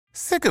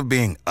Sick of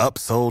being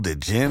upsold at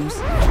gyms?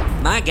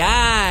 My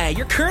guy,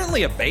 you're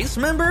currently a base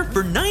member?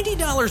 For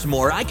 $90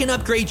 more, I can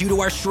upgrade you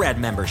to our Shred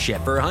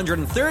membership. For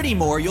 $130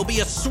 more, you'll be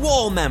a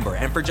Swole member.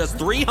 And for just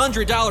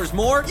 $300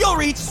 more, you'll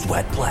reach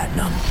Sweat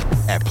Platinum.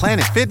 At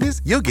Planet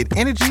Fitness, you'll get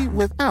energy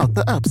without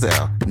the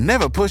upsell.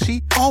 Never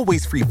pushy,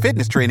 always free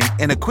fitness training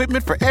and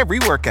equipment for every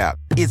workout.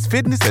 It's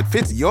fitness that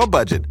fits your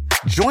budget.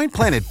 Join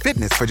Planet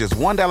Fitness for just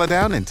 $1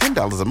 down and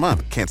 $10 a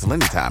month. Cancel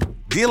anytime.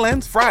 Deal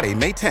ends Friday,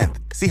 May 10th.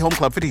 See Home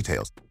Club for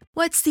details.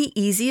 What's the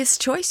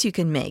easiest choice you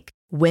can make?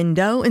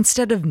 Window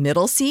instead of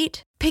middle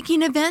seat?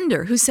 Picking a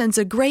vendor who sends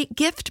a great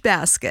gift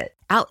basket?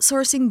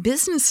 Outsourcing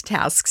business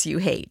tasks you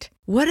hate?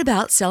 What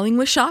about selling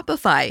with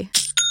Shopify?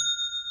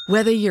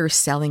 Whether you're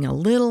selling a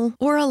little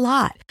or a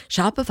lot,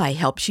 Shopify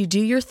helps you do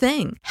your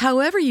thing,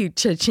 however you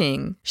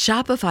cha-ching.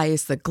 Shopify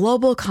is the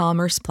global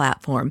commerce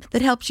platform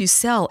that helps you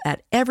sell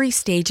at every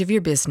stage of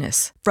your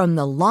business. From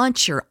the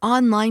launch your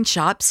online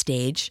shop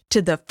stage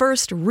to the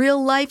first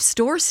real-life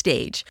store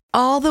stage,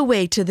 all the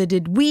way to the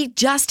did we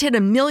just hit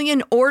 1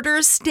 million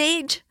orders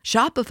stage.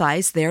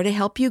 Shopify's there to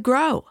help you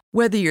grow.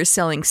 Whether you're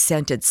selling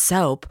scented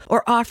soap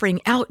or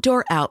offering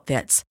outdoor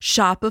outfits,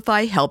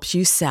 Shopify helps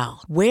you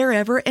sell.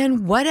 Wherever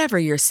and whatever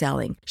you're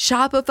selling,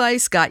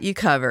 Shopify's got you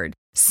covered.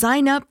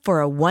 Sign up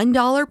for a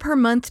 $1 per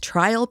month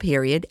trial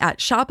period at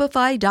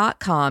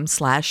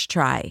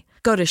shopify.com/try.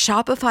 Go to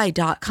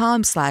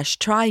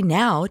shopify.com/try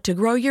now to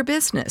grow your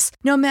business,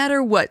 no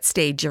matter what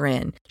stage you're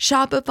in.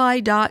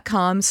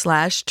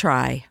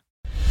 Shopify.com/try.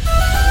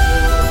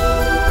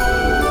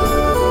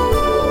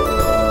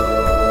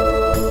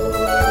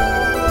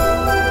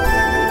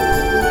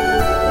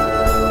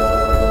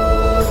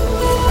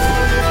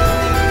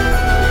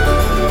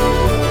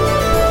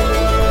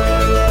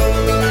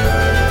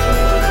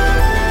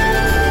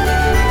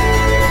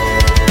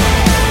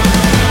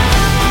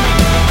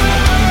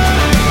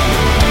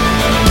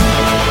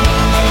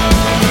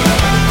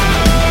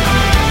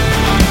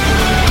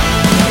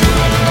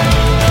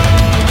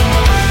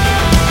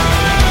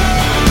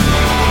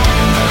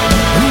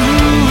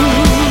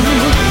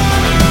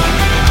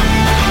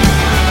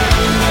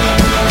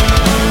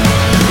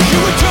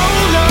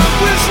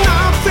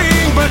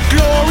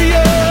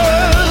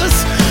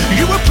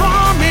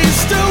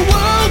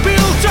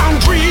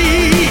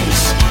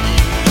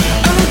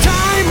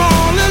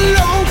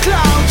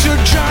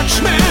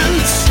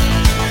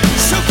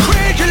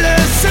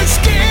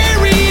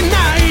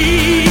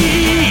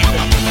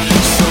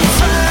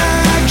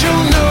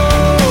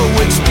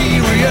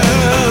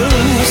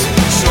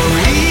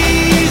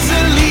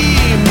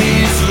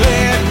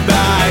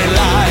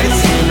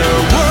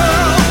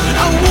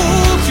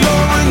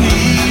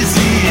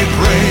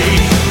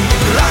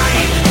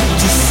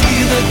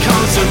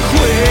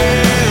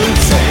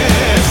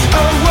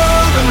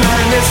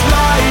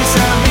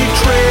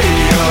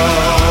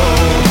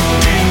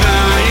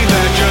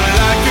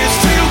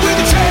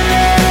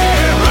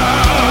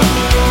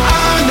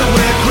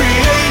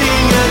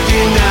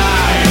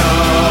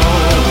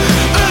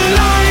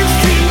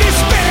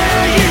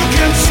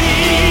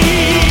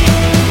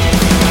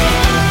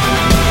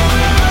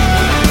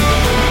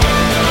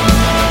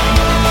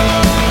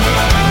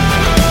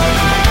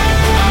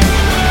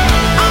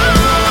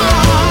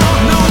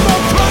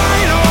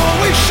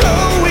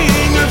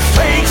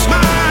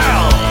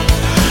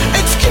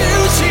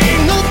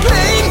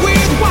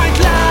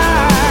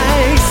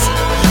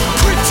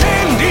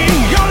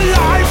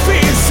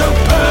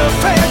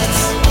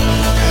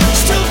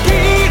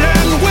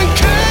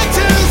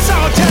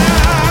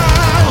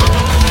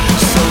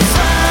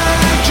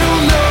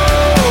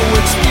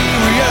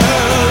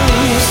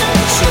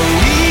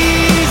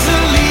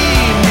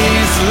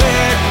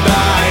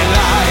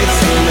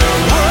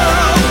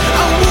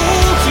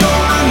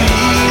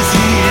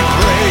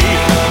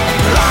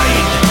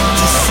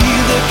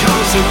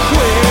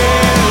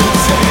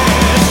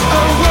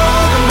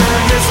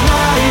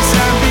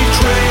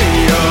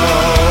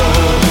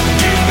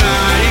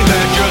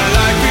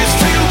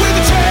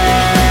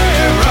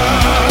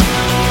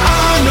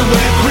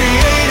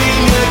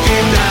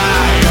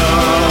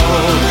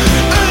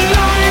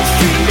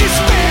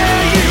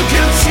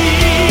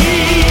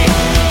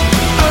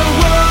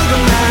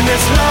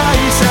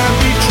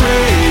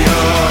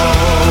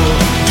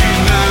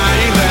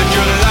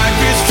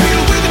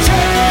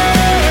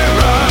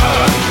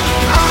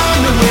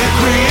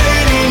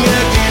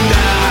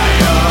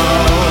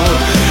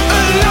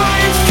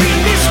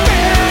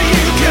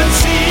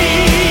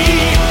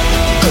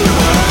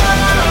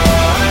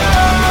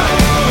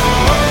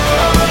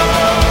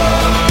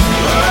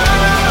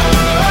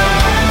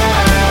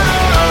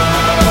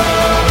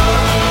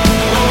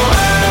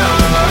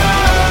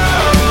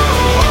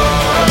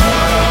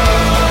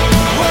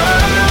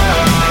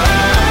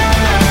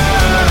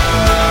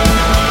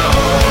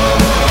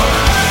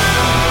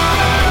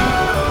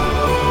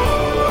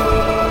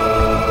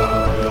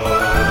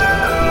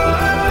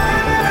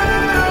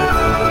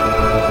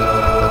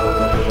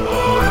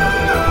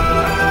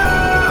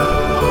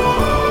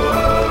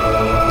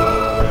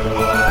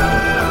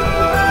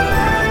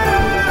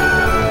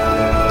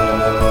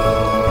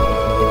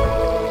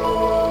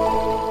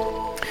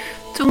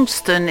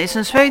 Tombstone is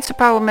een Zweedse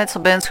power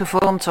metal band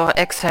gevormd door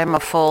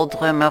ex-Hammerfall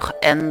drummer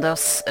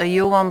Anders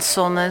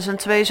Johansson en zijn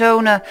 2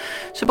 zonen.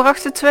 Ze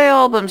brachten 2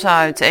 albums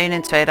uit, één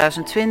in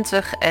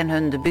 2020 en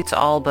hun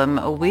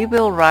debuutalbum We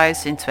Will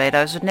Rise in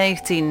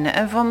 2019.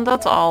 En van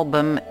dat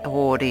album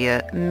hoorde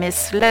je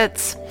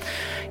Misled.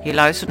 Je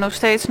luistert nog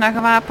steeds naar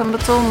Gewapend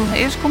Beton.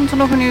 Eerst komt er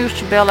nog een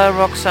uurtje Bella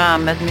Roxa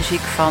met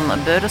muziek van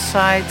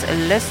Birdside,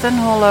 Less Than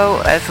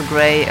Hollow,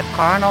 Evergrey,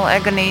 Carnal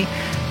Agony,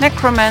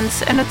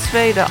 Necromance en het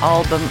tweede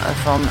album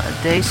van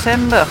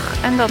december.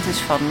 En dat is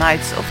van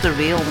Knights of the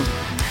Realm.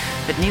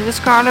 Het nieuwe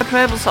Scarlet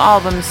Rebels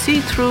album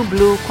See Through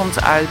Blue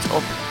komt uit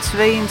op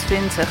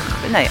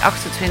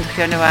 28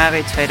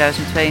 januari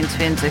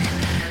 2022.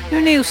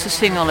 Hun nieuwste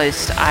single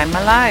is I'm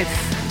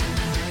Alive.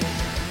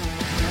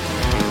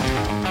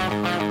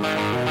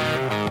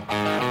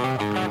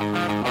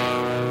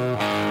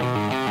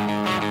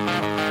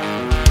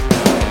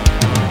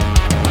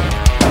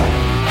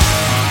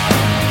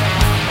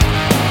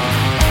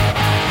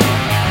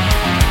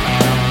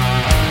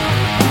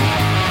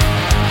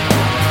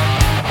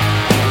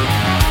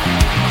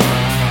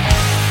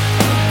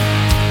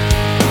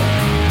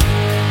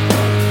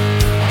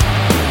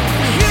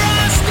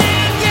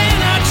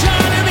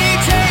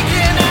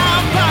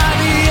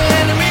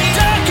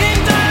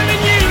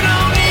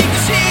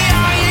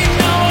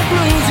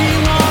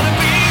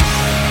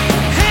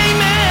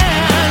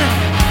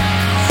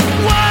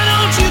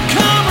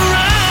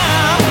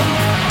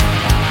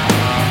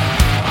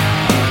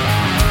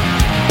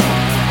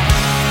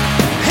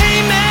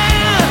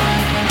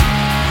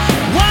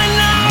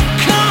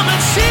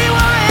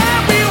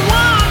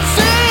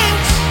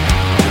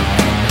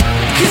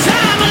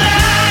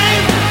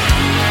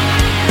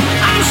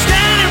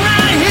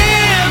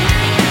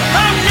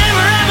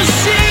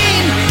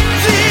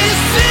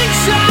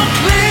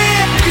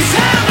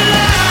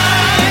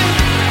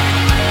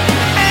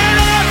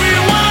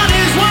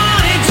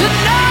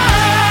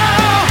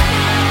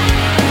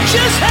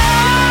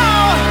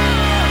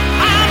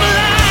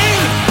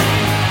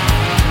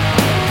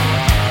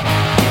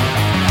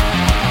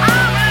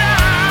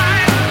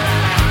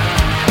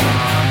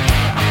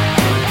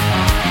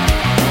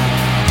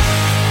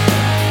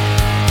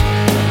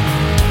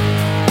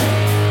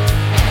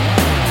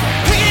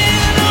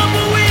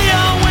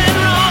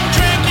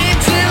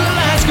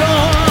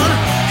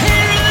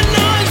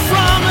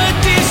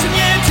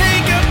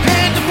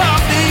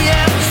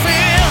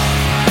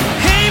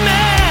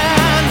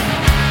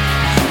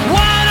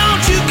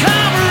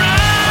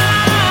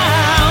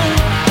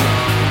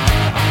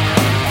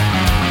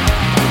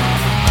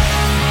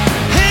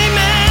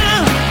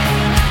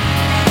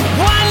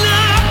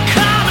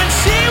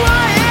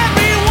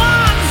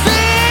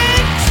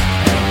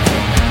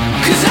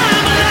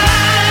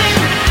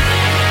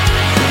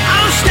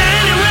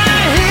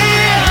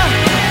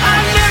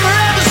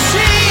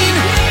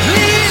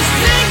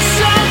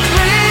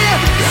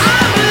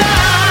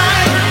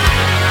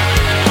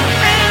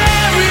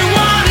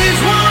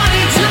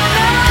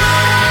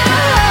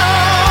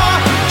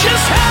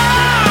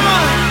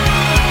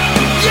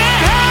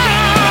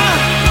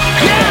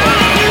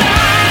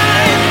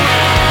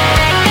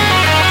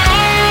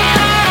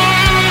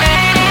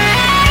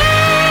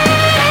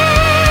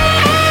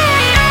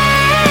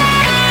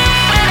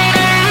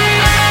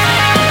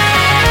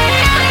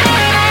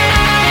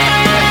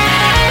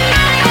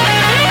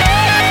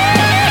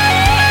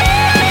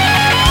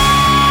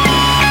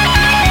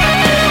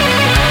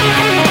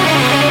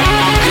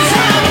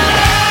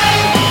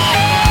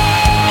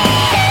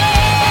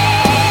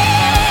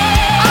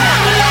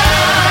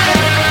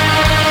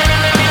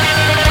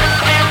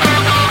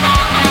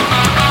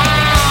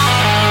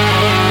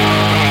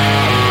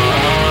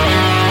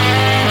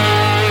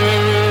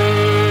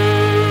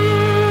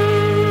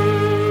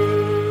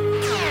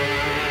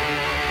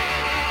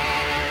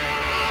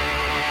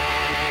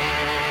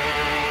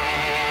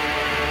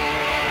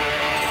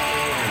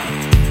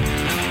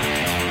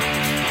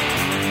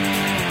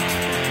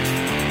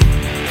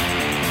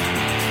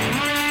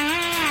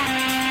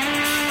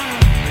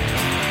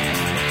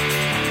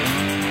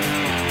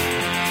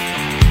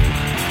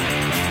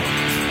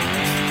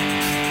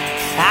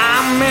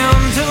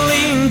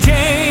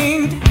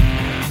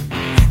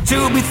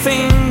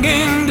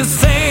 Thinking the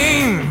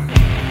same.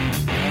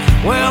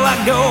 Well, I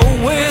go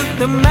with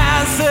the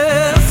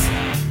masses,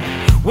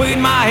 with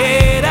my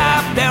head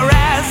up their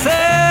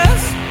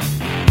asses,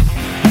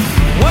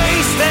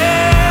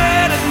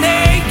 wasted and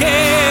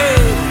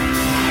naked.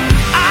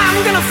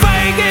 I'm gonna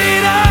fake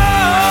it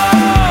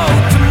all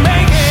to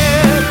make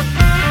it.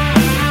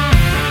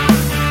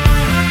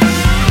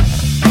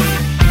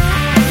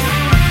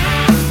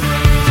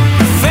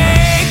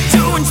 Fake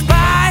to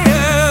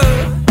inspire,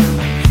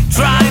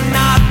 try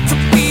not to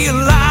be a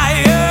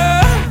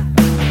liar.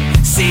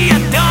 See, I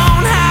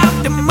don't have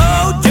the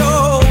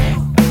mojo,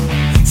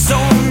 so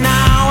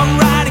now I'm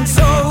riding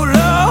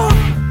solo.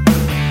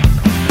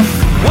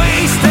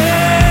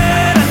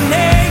 Wasted.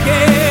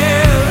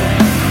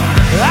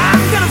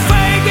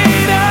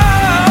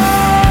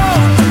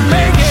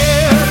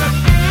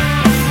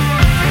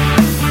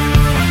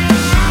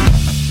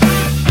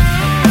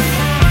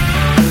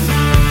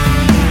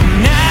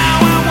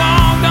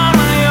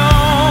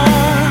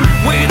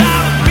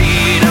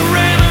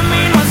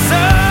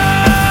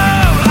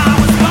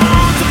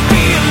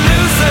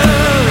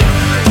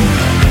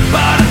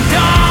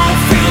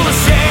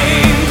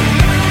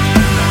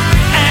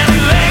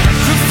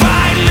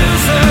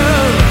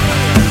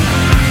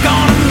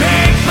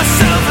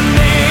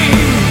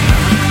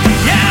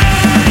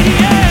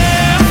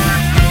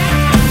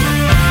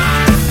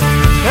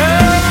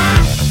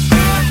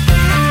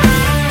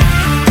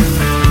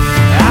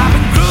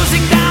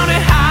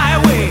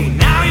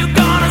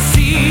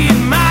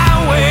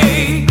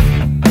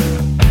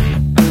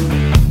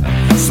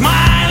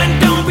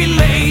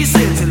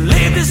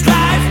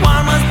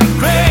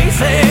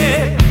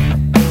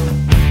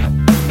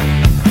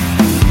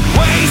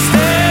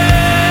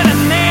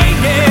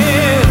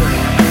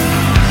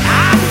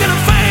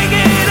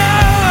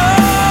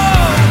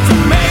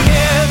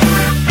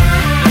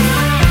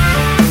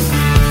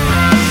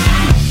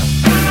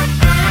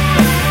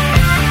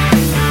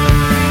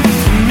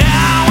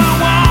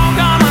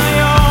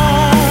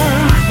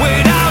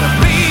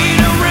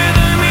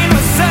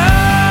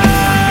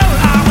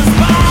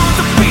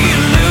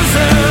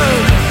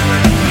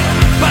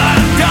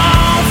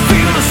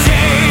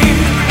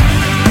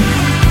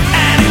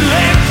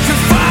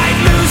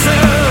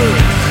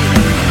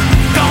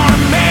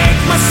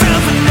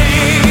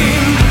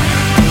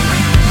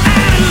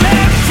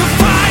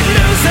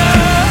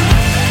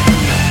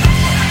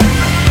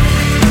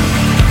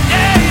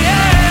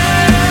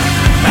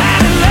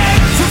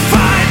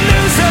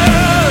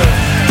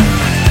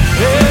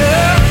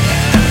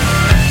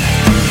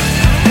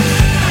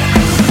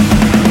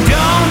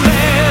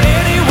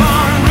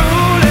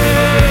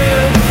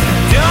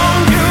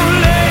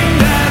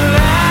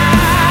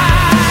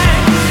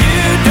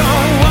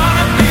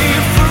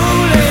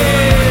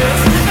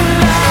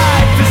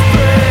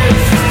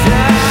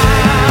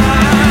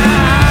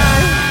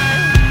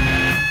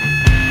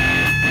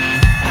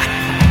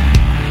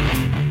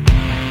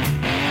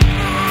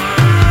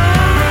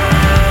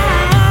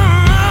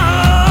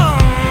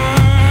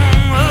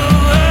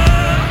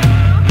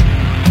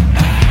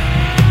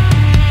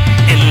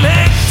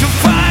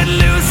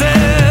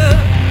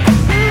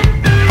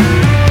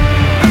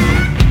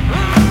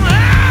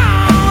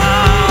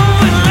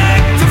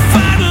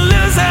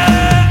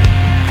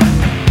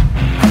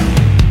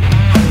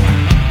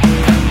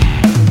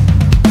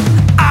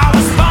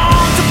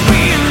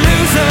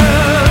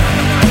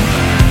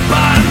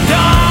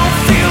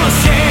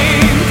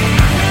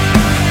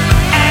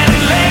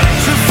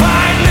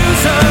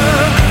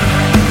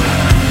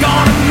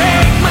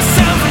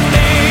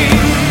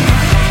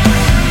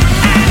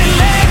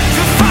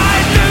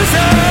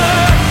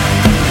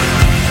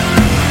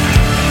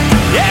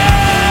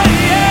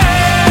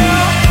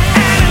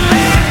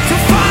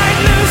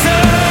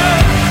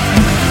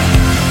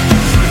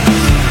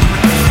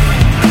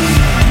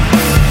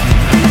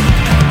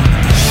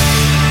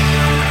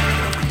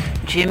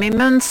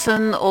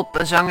 Munson op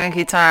zang en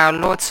gitaar,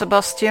 Lord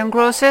Sebastian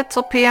Grosset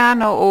op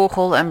piano,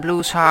 orgel en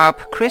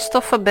bluesharp,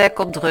 Christopher Beck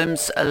op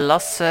drums,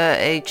 Lasse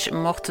H.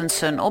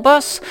 Mortensen op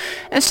bas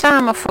en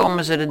samen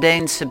vormen ze de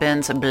Deense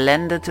band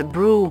Blended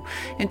Brew.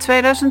 In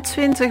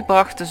 2020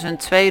 brachten ze hun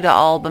tweede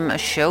album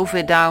Shove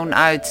It Down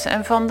uit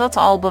en van dat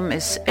album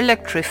is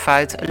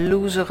Electrified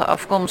Loser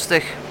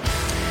afkomstig.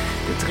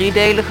 De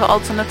driedelige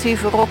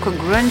alternatieve rock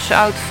grunge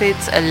outfit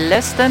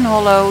Less Than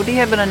Hollow, die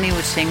hebben een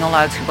nieuwe single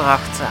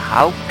uitgebracht,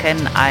 How Can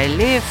I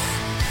Live?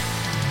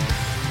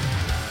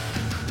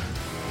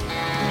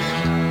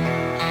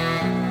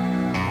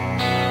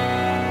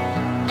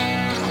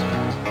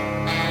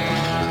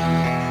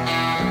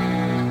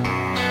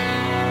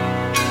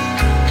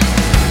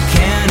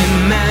 Can't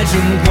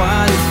imagine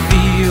what it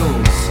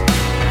feels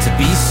to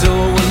be so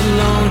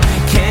alone.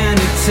 Can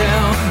you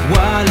tell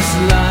what it's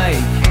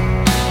like?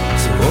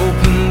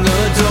 Open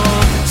the door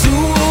to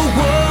a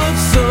world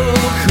so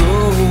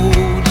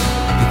cold,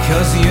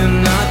 because you're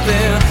not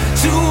there.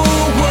 To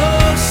a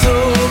world so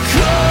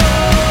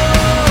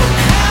cold.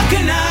 How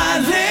can I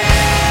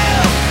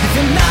live if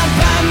you're not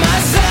by my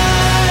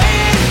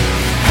side?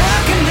 How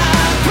can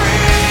I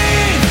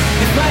breathe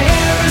if my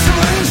air is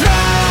run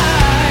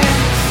dry?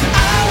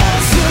 I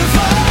won't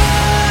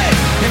survive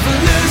if I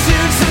lose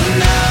you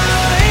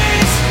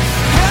tonight.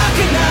 How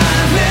can I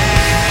live?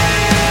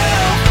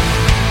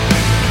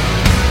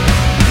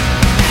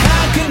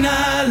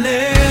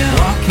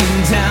 Walking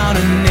down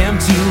an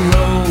empty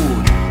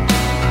road,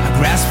 I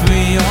grasp for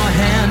your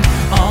hand.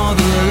 All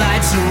the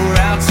lights are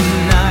out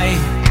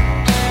tonight,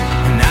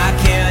 and I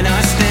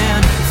cannot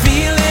stand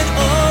feeling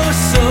oh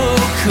so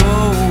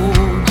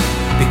cold,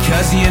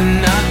 because you're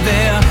not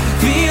there.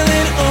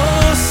 Feeling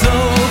oh so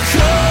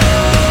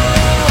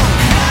cold.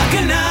 How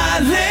can I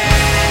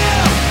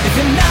live if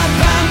you're not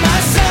by my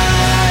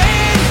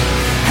side?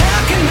 How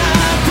can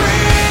I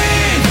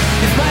breathe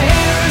if my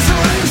air is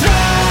run dry?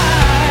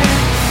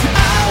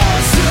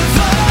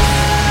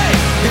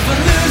 If I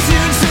lose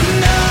you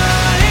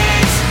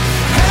tonight,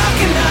 how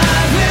can I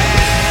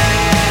live?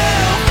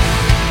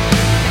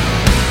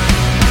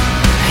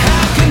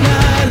 How can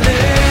I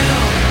live?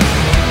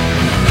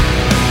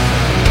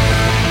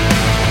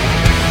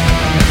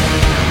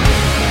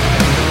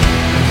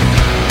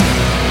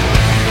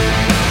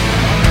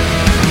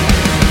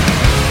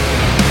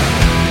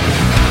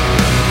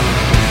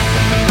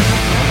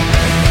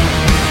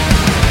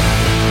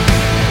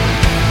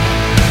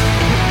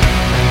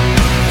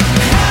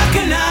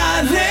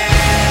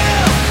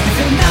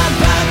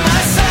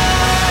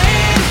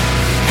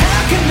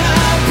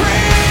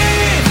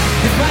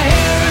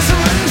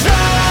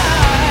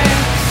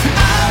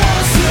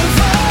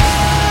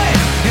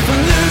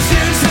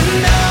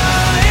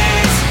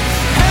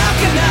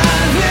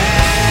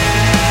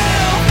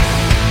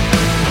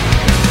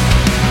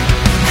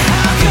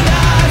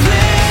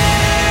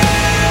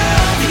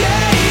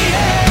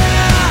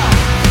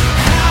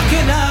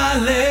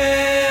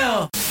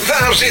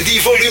 Zit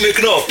die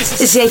volumeknop?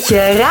 Zet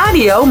je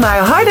radio maar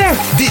harder.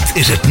 Dit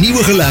is het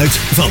nieuwe geluid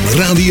van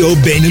Radio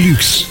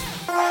Benelux.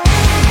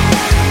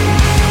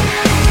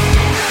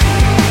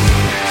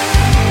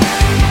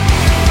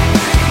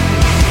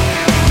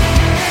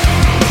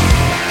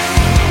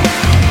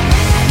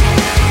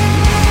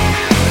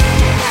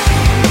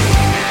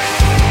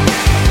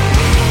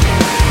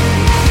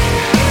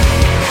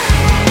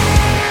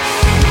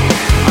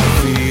 I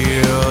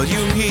feel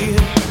you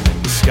here,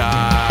 the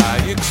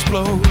sky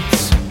explodes.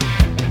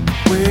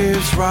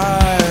 Waves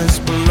rise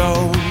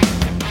below.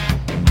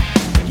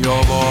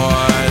 Your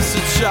voice,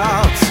 it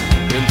shouts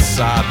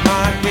inside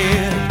my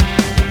head.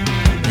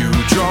 You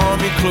draw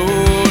me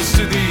close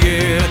to the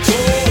edge.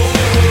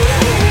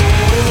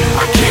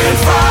 I can't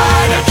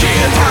fight, I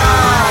can't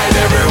hide.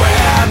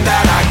 Everywhere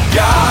that I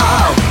go,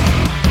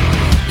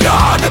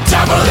 you're the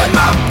devil in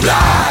my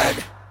blood.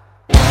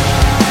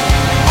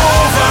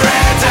 Over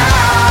and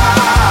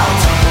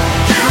out,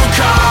 you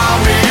call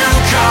me, you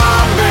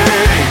call me.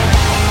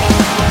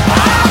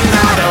 I'm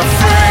not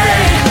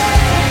afraid.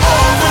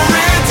 Over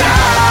and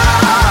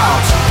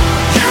out,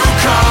 you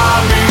call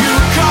me, you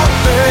call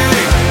me.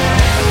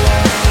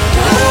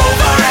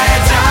 Over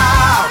and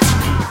out.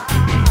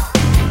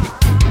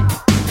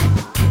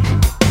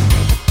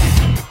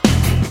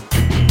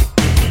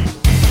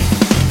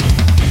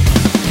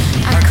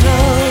 I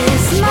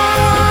close my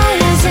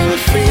eyes and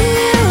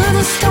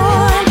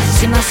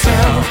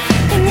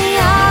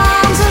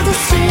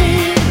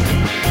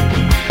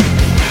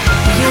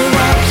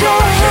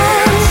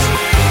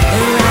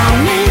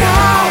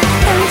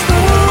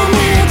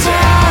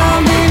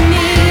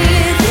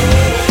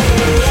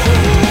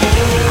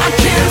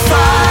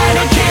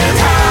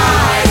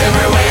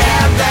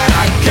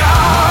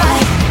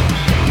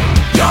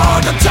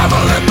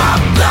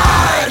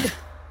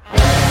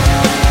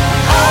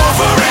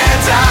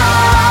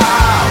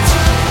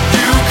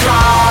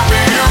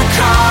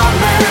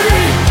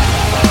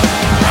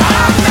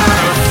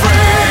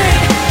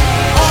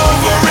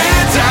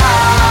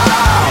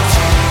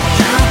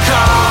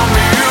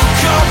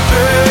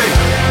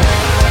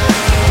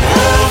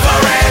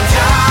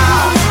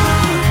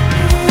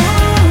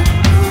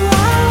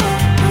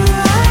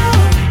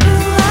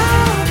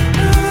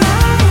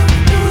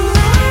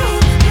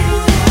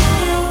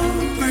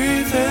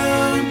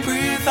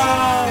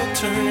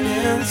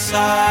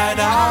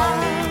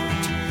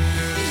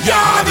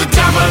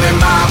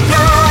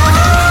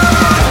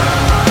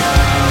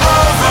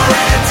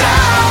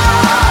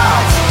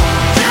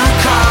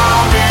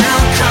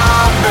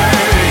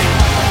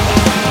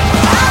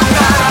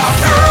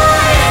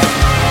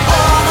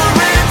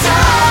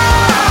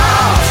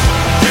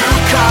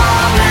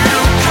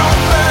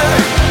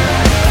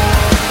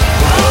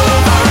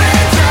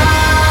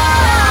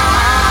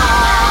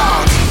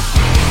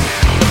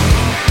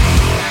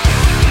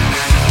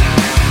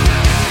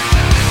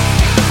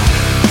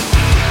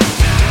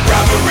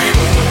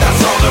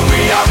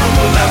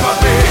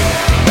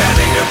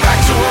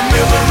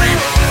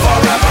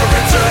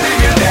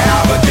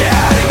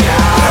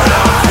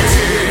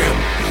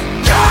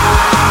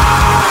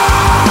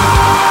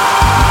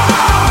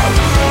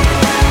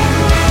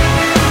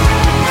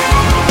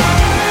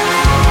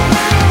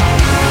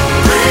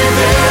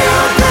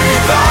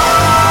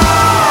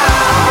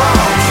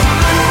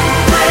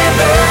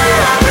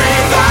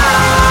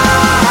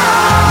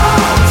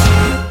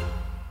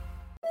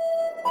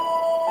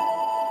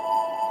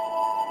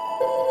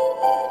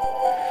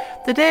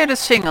De derde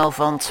single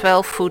van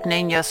 12 Foot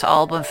Ninjas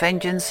album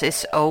Vengeance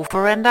is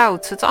Over and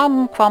Out. Het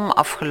album kwam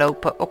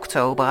afgelopen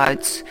oktober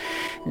uit.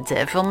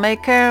 Devil May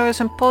Care is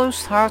een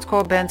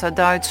post-hardcore band uit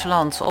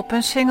Duitsland. Op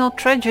hun single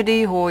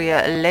Tragedy hoor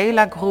je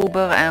Leila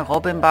Gruber en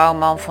Robin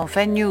Bouwman van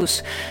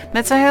Venues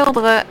met de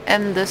heldere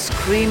en de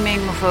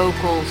screaming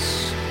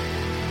vocals.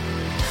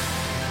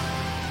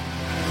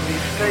 We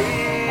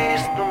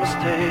face the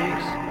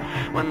mistakes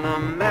when the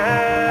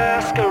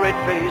masquerade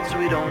fades.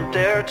 We don't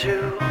dare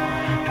to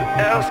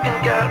ask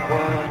and get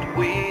what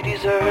we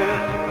deserve.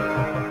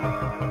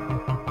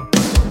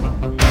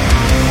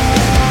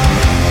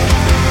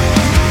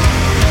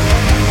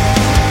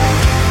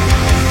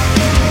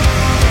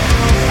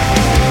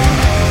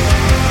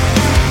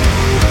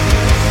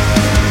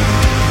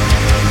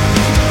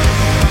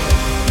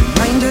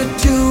 Reminded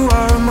to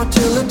our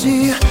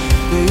mortality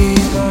day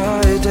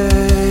by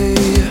day,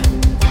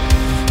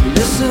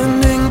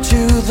 listening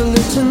to the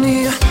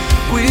litany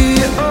we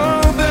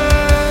obey.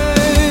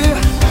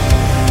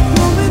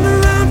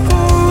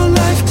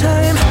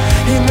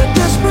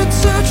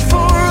 Search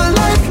for a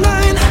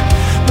lifeline,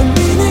 a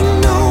meaning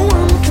no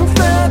one can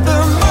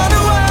fathom.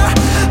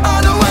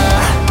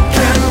 Unaware,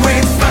 can we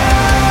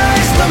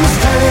face the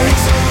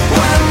mistakes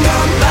when the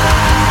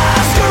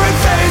masquerade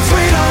fades?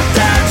 We don't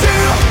dare to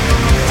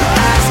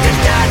ask and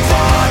get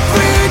what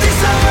we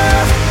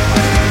deserve.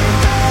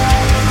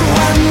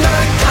 When the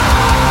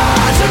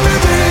curtain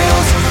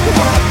reveals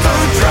what the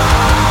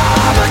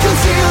drama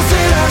conceals,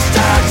 it has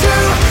turned to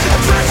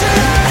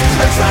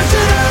a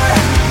tragedy.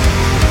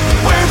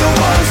 We're the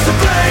ones to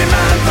blame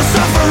and the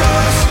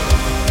sufferers.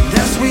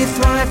 As we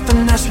thrive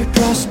and as we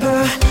prosper,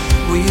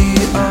 we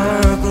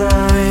are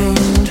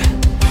blind.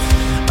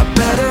 A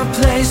better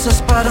place, a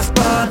spot of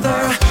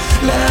bother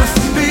left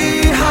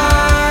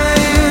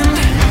behind.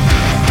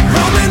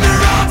 Roaming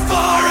around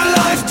for a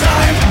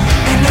lifetime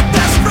in a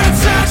desperate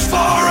search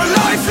for a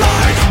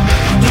lifeline.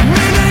 The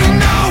meaning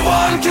no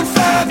one can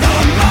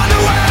fathom.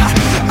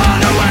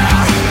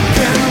 Unaware,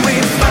 can we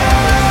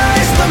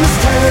face the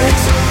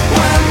mistakes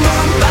when the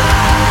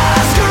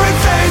masquerade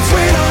fades?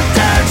 We don't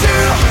dare to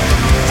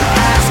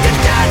ask and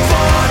get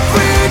what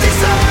we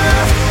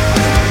deserve.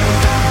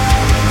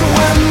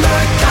 When the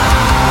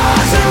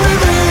curtain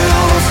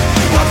reveals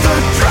what the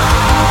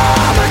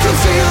drama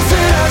conceals,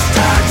 it has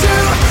turned to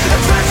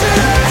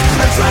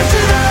a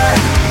tragedy.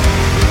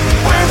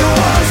 We're the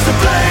ones to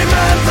blame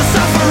and the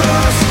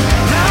sufferers.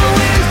 Now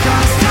we've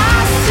caused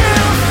us to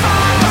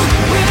fall.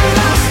 We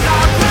lost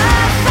our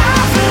breath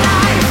of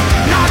life,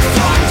 not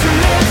born to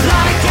live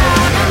like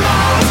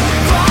animals.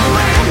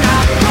 We're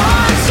not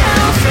born to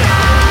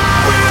fly.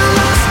 We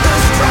lost the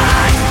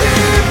strength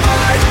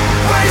divine,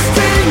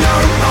 wasting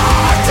our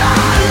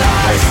mortal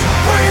lives.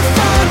 We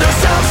found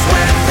ourselves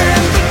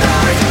within the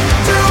night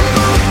to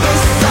move the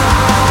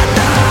sun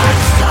and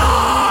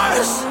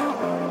stars.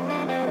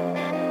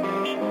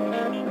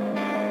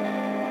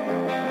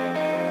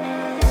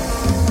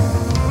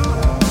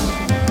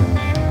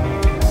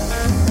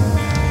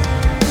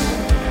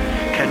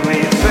 Can we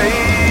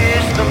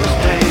face the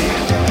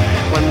mistakes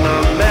when the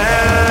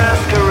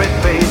masquerade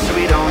fades?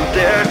 We don't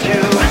dare to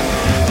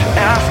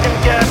ask and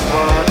get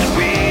what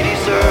we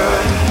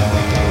deserve.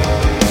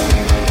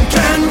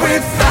 Can we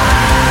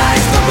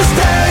face the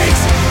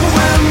mistakes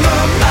when the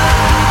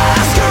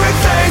masquerade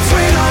fades?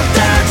 We don't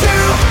dare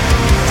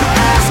to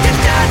ask and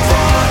get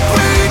what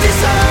we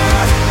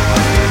deserve.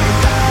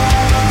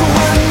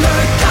 When the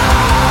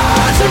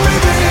curtain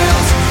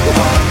reveals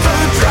what the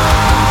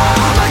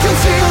drama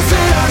conceals,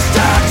 it has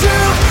turned to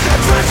a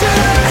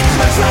tragedy.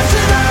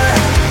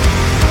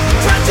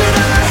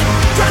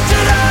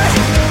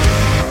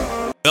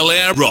 Bel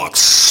Air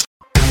rocks.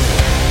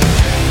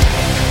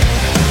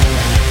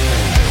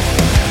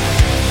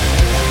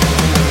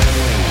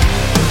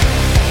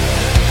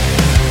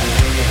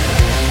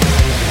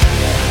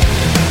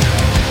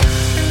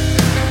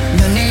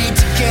 No need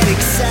to get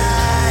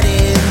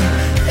excited,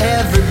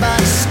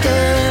 everybody's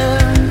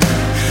scared,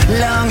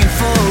 longing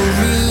for a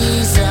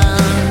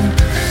reason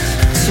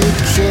to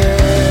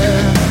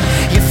care.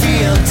 You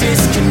feel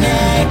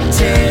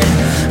disconnected,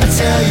 I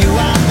tell you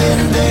I've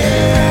been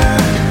there,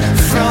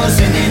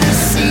 frozen in a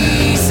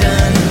sea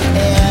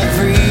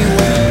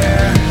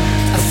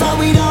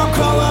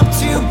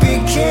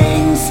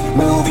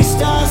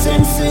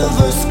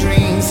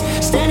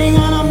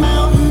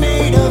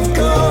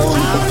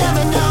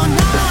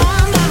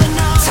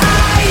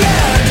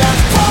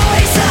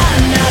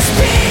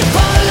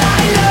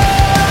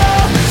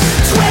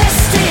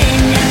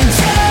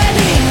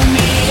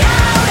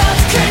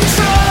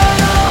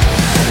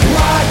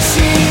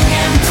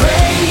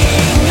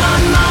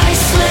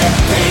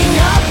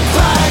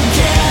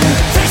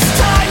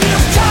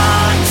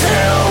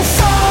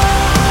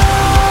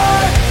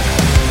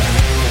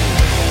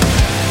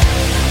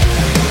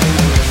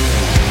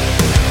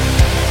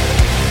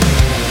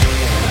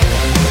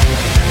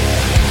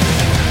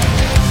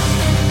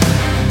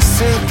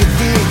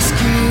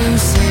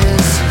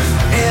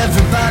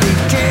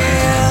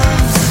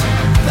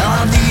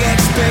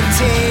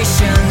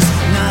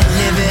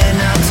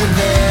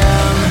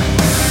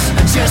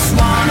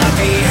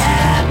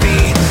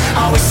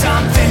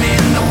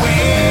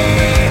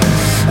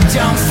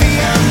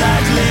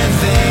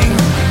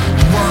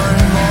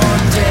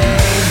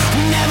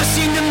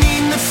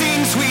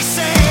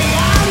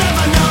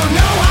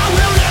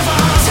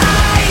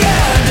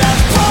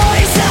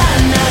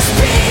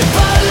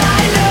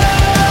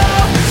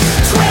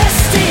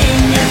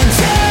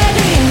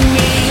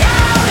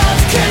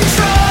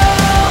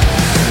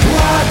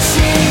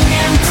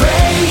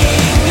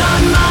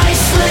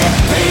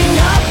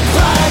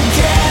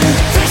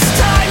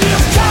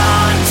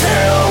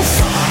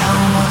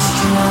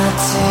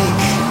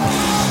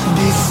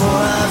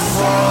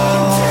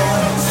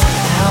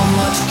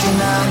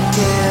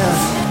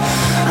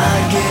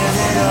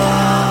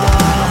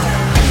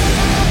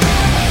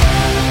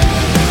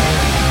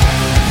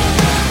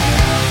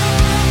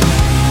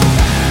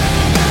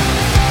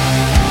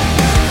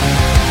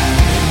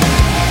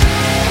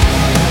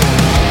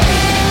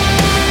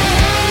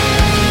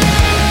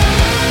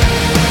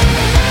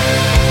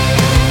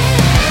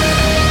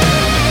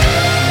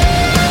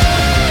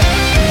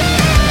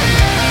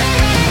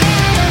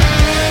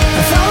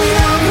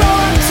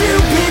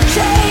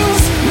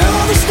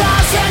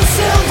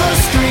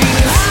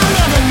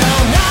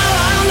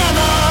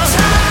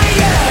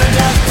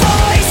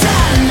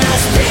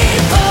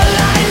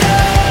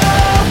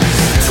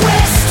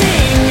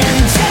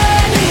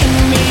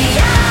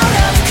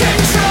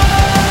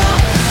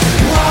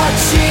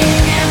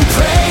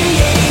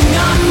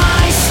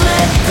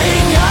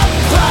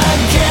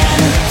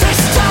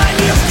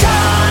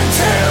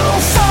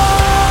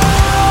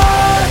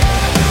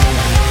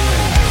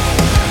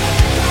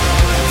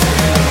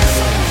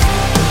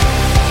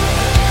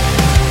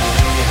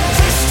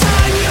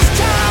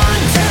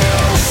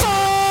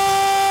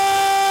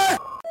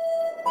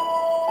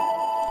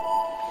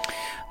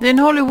De in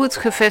Hollywood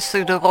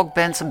gevestigde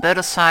rockband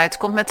Better Side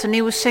komt met de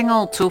nieuwe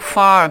single Too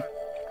Far.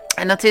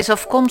 En dat is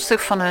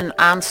afkomstig van hun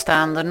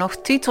aanstaande, nog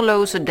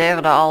titelloze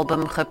derde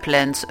album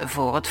gepland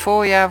voor het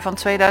voorjaar van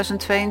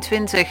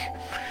 2022.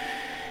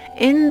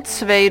 In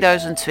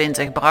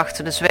 2020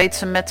 brachten de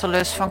Zweedse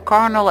metalers van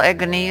Carnal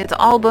Agony het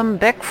album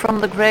Back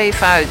from the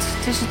Grave uit.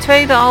 Het is het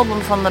tweede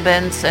album van de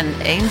band en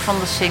een van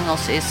de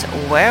singles is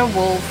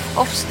Werewolf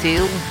of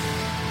Steel.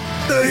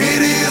 The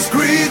hideous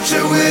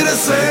creature with a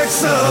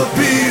sex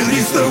appeal,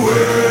 he's the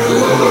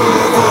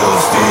werewolf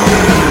of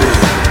steel.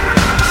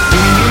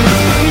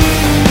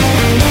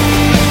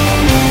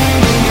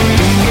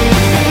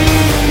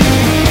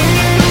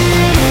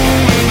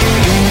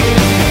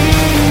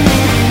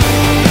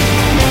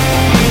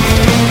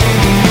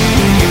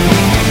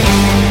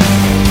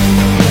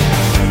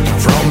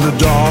 From the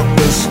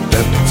darkest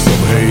depths of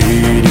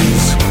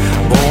Hades,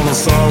 born of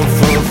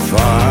sulfur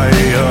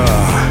fire,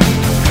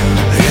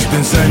 he's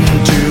been sent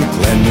to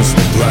cleanse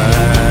the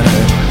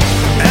planet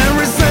and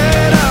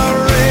reset our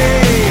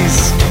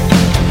race.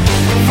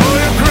 For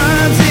your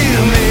crimes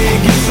he'll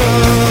make you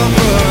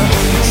suffer,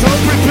 so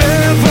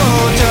prepare for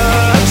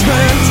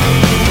judgment.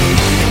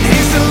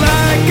 He's a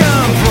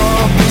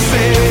lycanthropic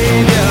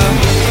savior,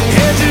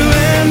 here to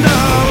end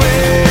our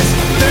ways.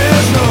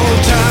 There's no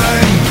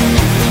time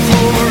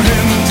for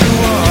him to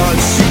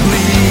watch you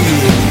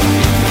bleed.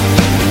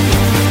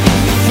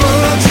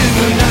 For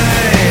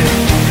tonight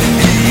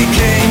he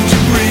came to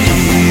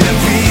breathe and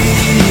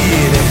feed.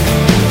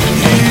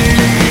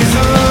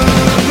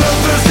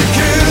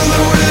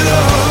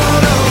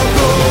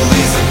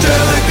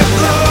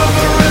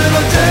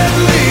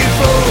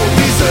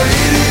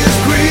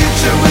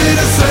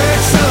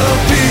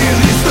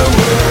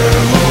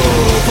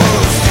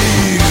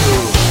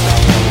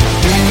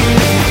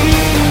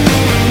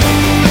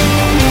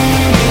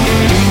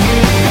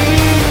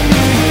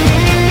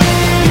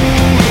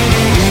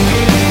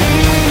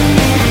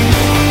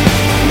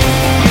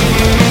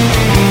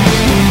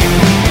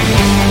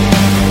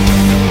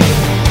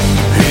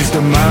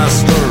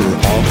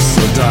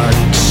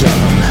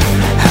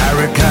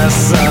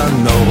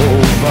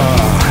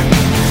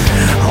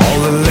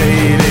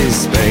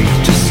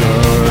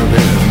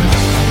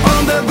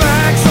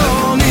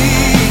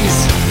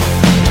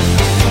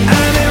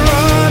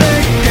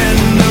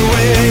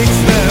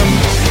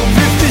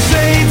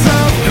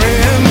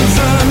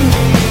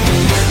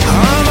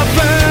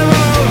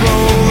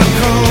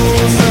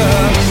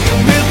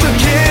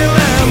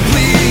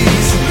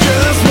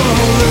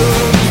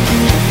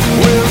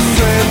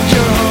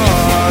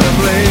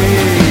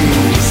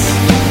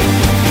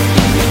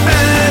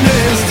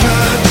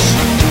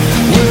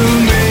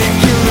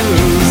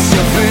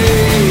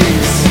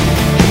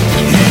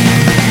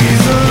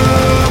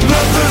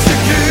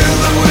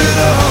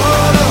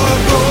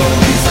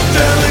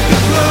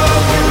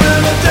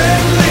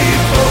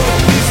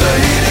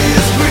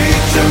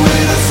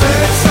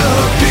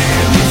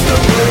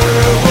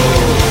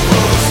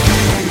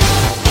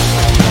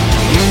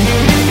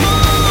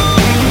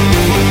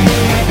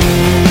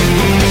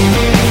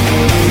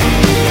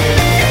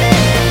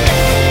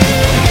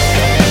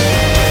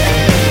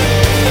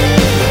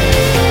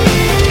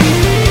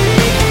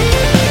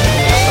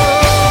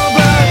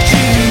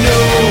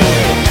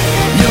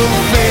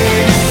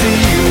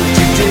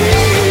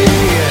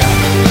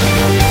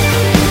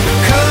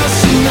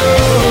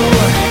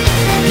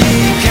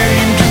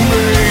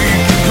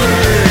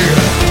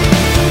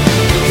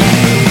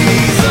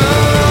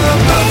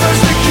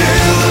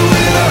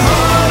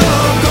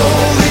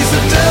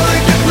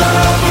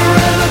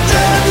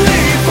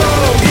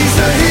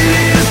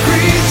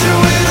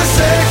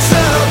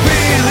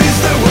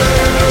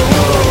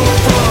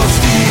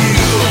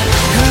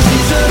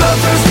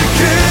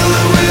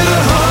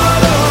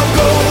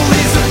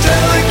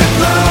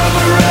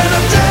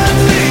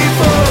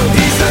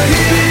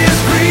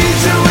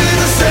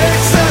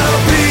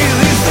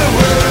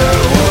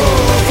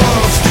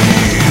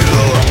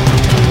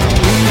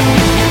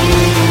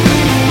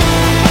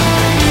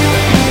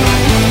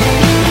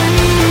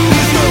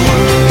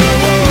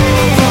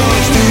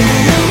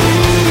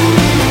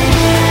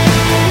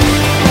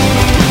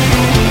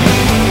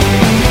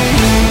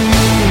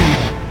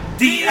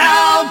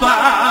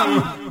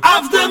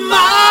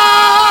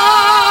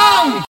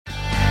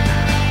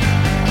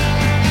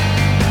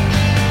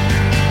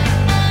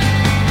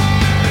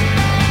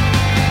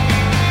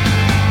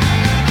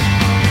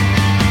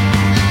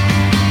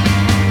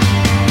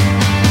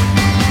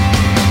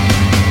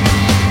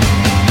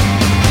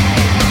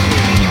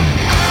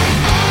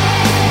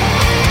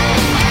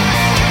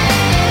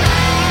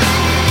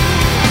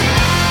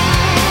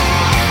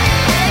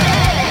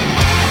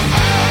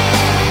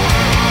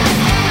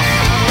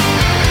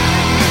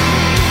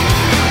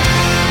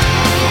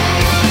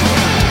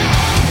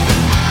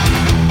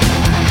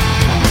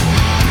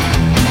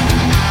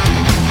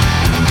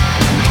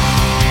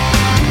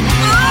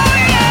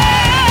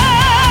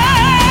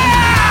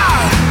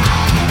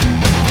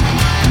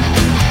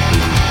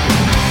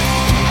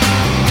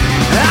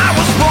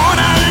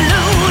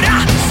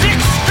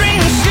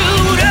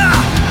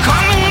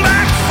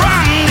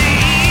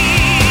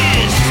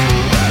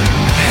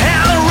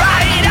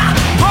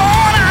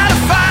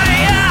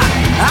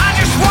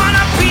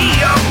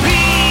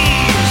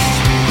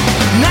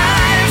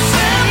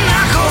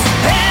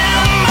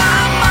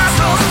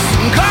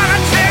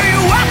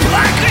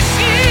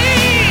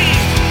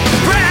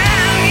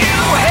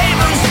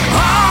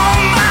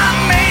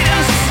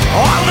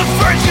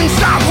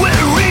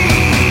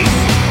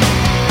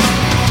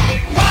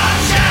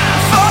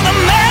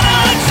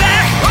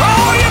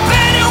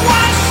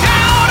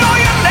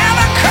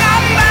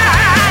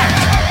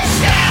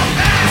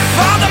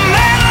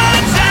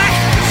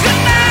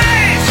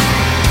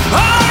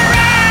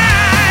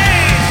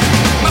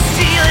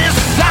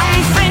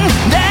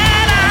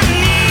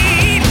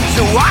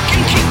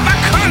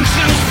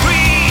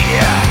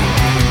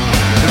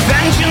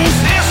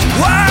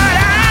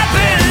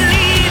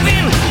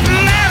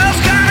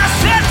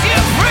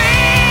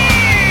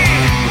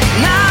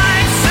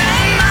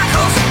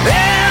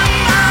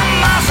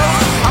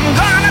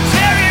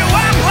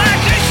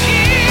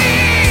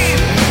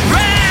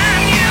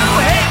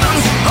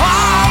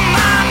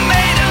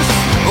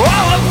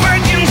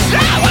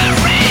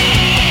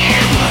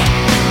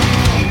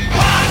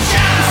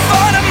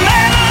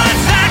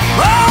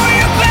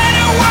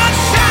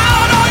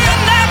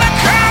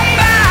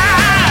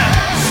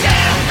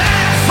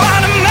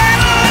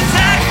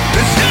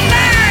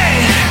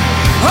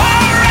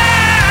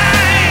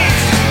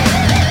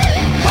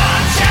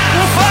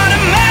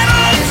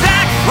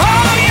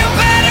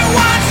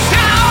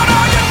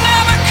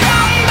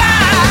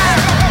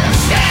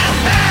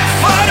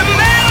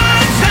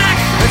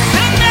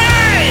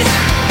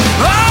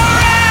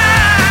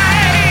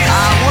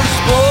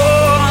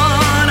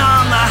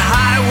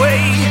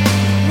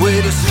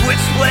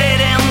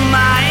 switchblade in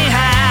my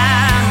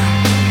hand,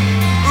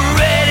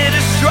 ready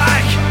to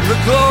strike the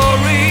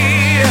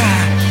glory.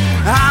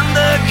 I'm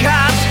the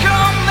God's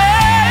command.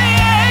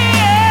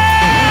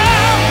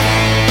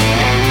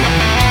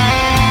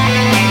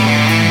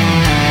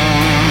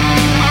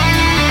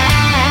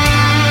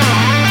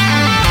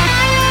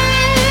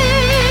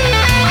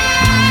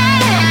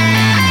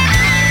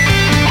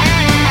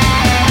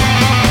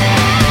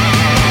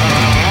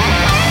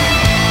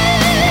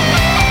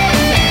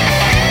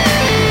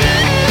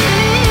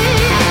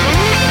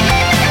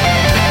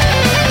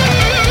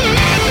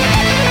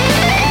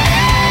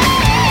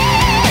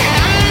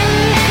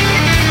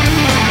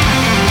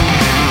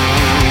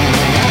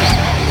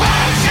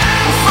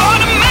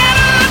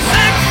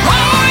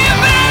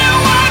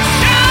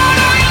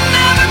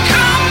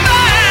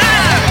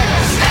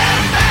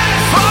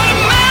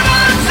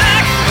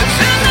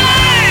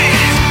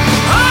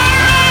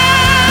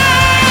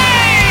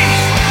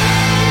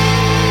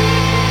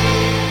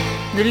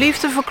 De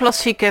liefde voor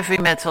klassiek heavy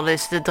metal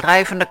is de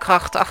drijvende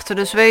kracht achter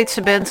de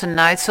Zweedse band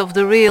Knights of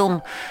the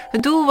Realm.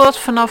 Het doel was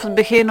vanaf het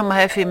begin om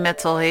heavy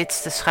metal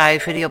hits te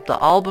schrijven die op de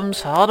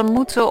albums hadden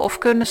moeten of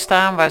kunnen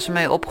staan waar ze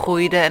mee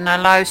opgroeiden en naar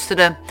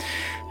luisterden.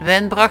 De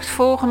band bracht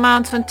vorige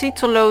maand hun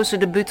titelloze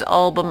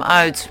debuutalbum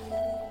uit,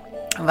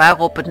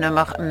 waarop het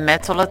nummer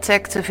Metal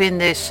Attack te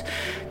vinden is.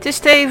 Het is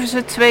tevens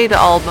het tweede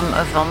album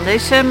van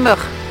december.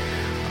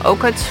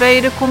 Ook uit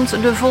Zweden komt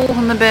de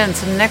volgende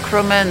band,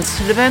 Necromant.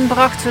 De band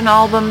bracht hun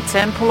album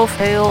Temple of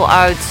Hail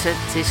uit.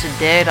 Het is het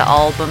derde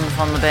album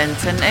van de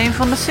band en een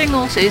van de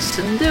singles is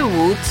The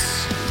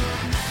Woods.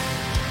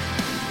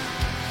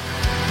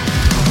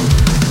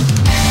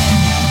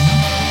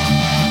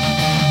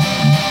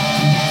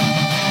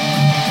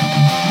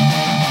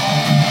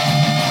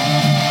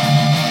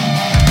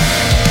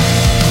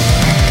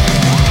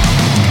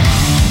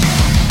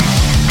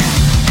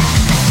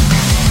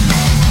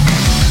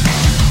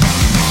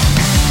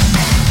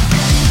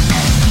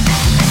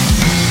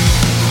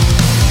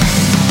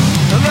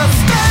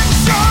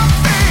 Stench of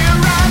fear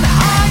and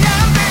high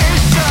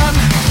ambition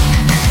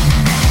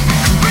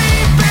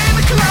creep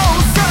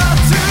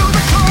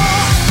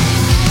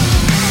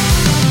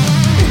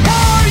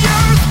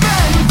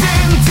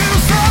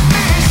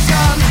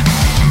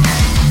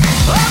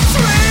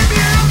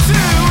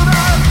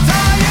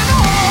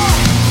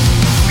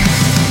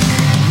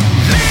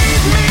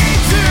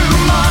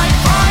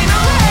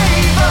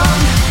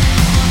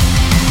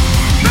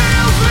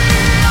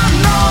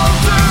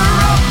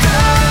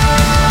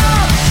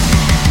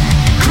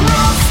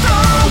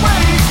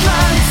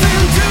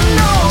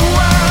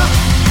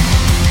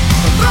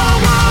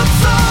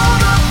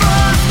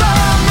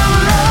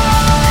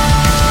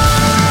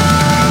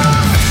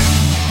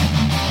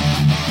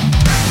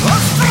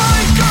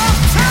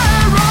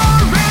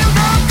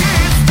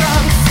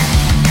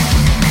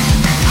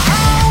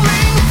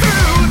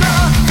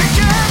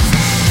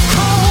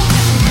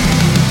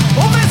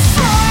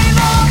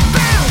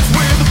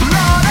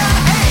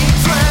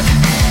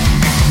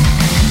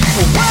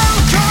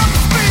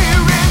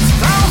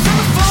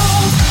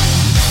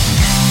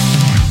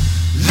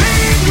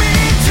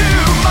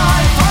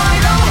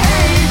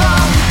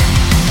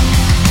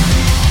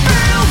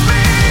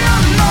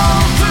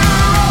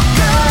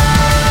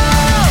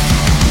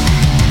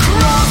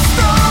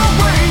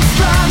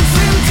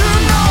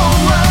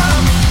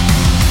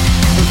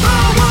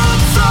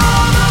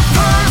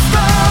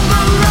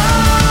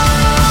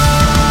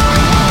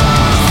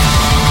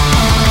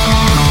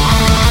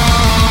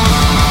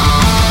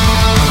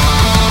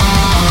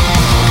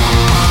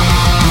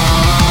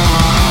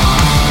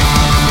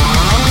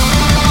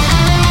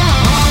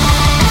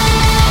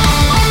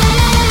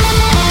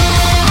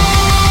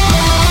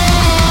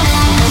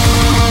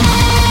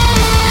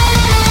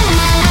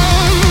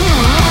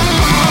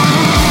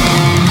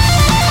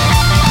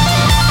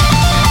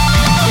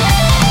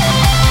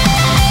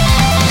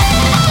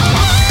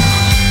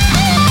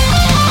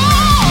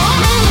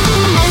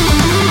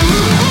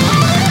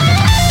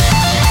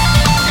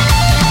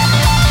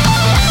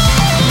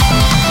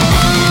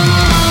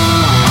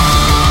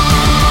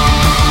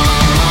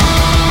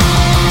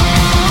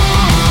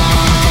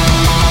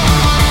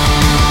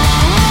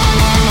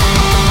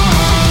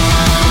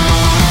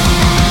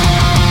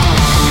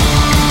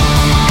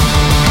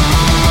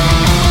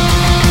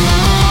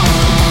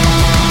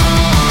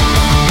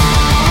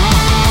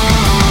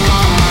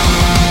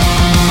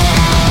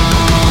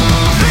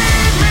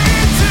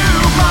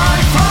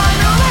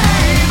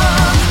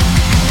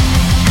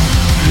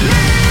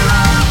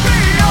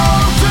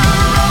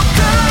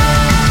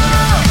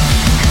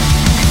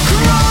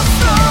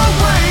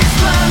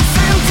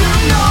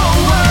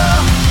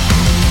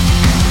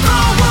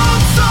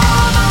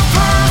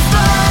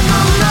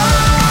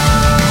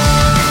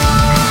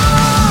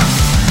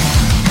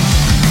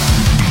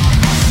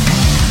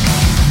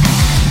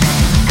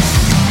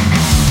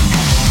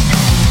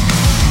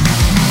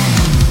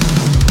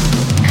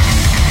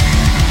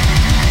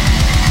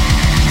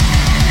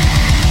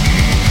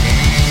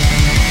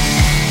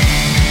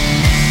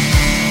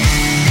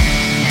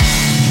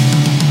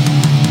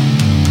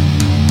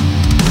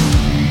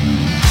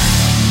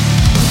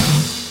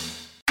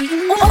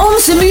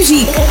Onze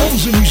muziek.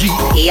 Onze muziek.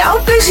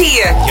 Jouw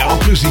plezier. Jouw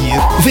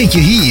plezier vind je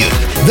hier.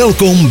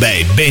 Welkom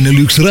bij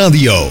Benelux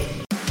Radio.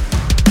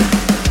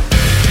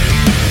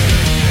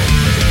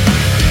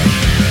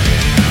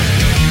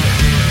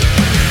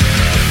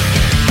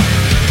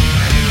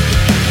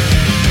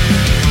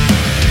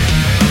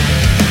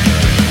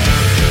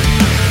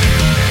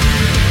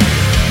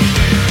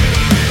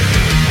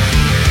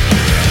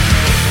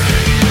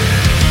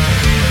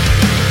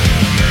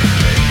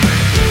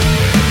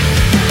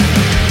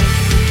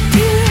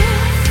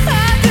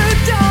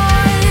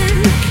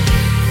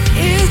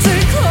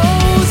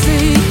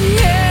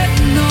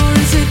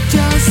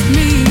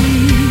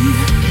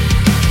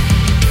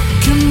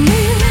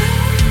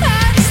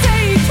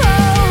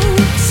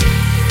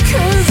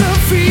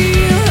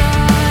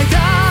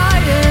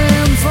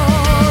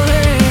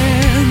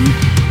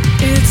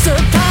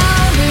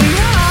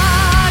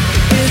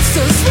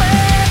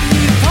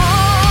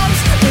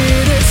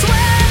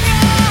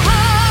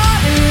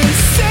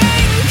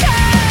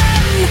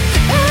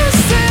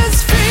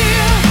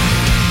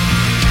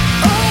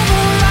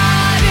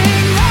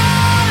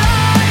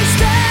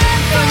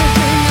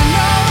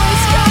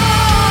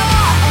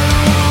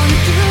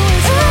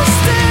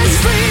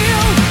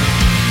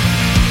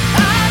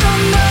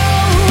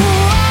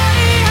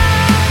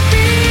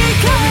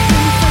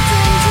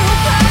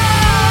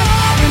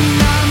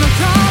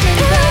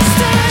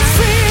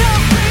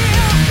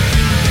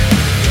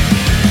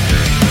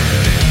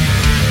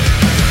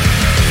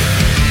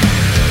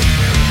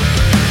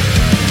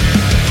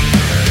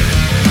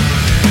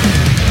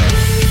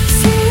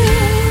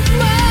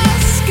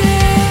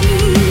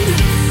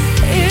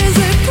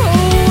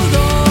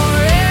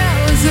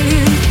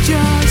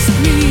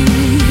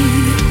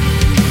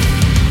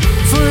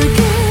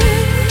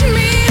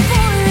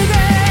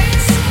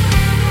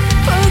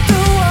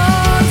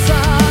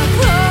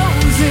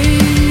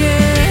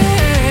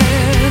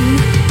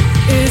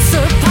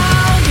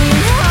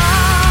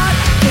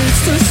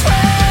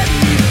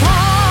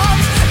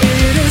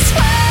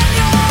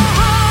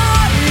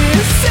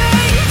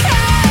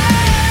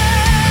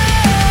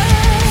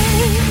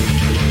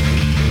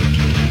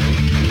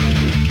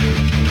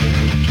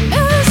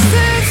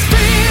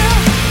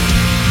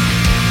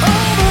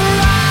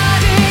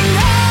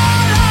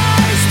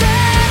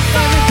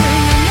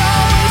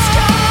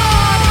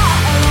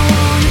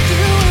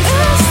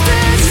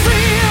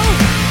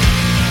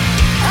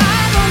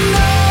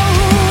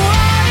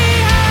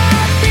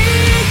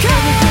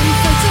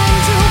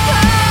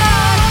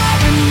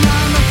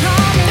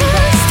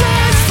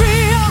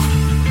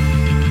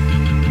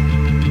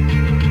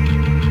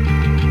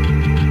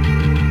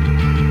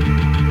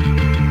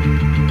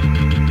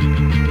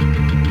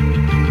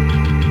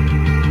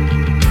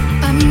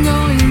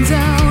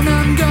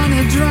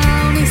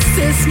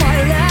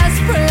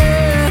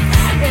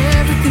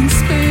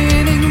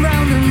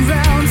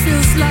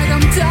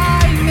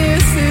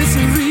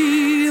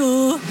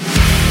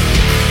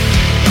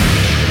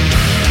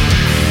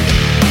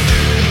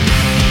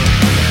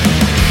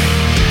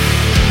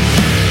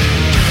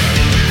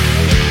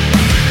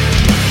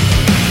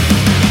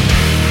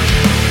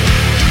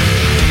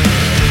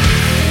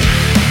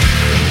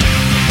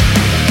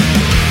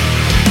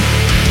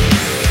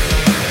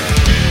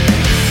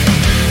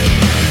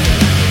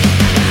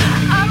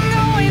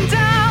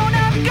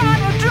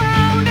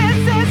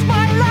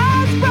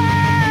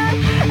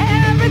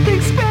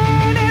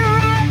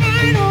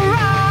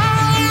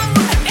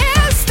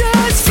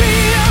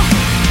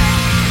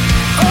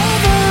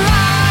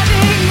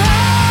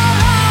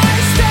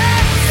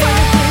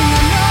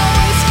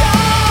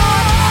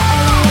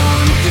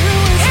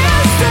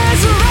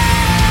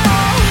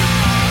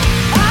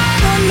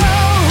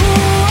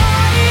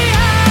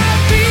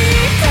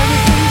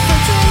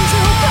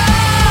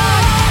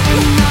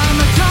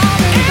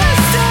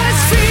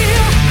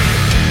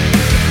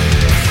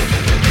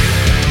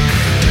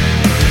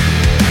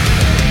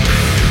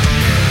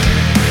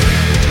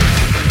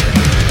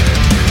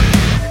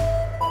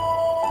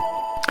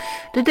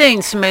 De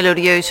Deense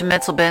melodieuze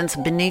metalband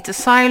Beneath the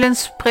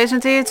Silence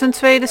presenteert hun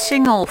tweede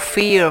single,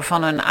 Fear,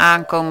 van hun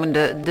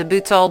aankomende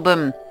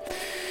debuutalbum.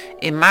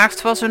 In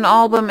maart was hun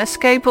album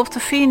Escape of the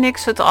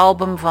Phoenix het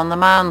album van de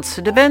maand.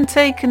 De band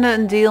tekende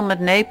een deal met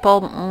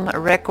Napalm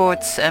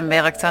Records en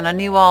werkt aan een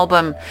nieuw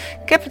album.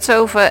 Ik heb het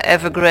over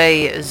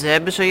Evergrey. Ze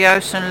hebben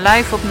zojuist een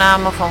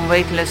live-opname van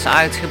Weightless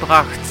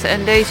uitgebracht.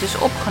 En deze is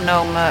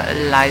opgenomen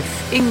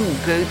live in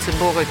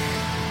Göteborg.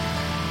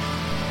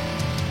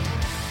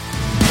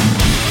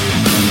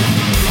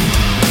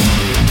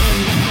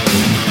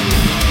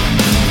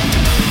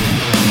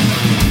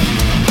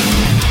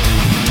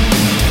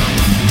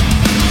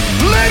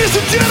 Ladies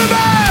and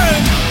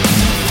gentlemen,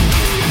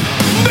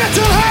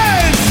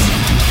 metalheads,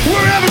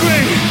 we're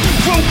evergreen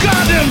from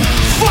goddamn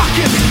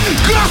fucking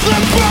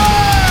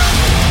Gothenburg!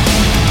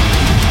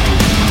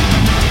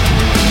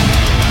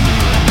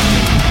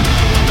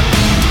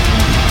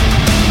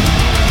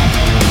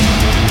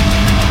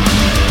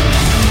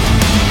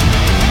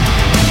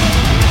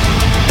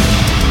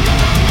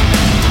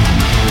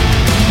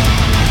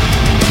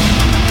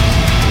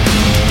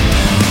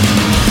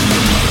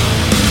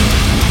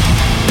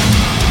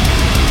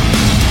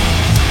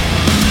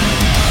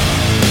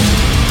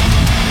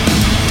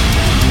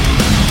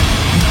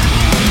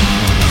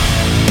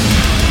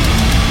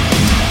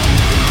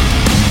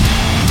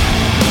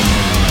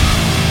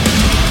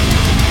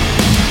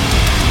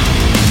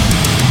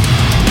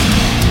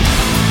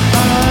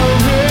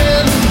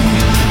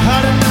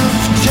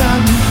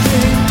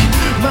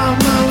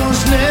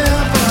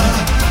 never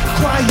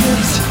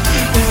quiet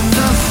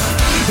enough.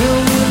 And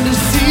when the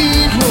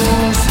seed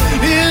was,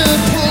 it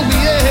pulled me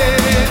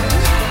in,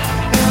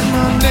 and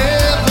I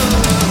never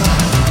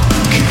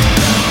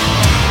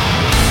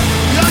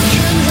I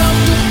can't help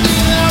the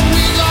thing that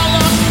we got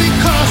lost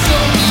because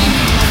of me.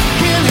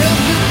 Can't help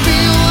but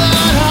feel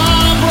that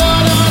I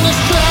brought on this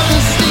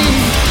travesty.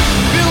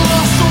 Been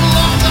lost so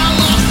long, I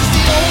lost is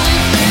the only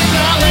thing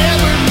I'll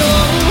ever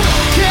know.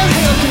 Can't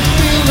help but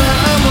feel that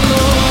I'm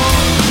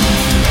alone.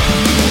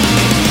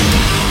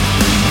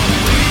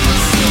 We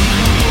were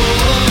simple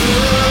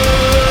water,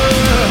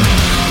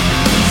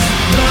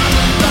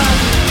 blinded by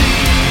the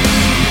deep.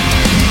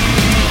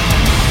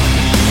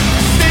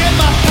 Stay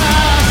my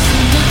past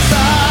in the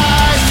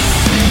tide.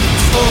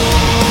 It's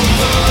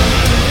over,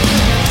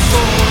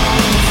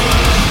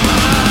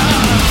 my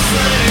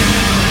friend.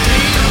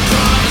 Made a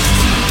promise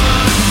to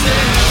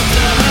myself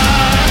that I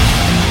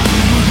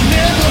would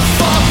never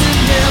fall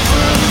and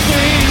never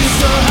fade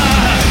so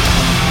high.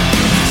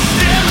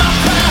 Stay my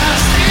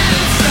past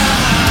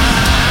inside.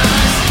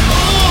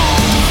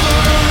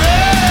 Over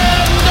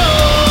and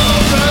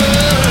over.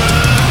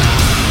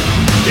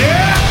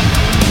 Yeah.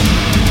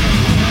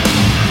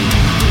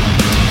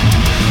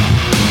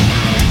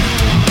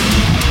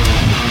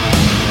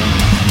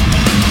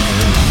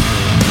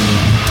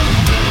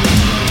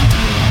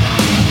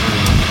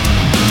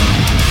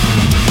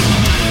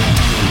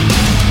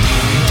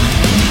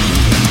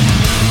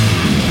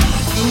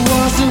 There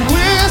was a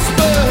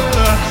whisper,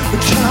 the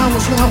time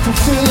was not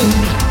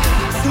fulfilled.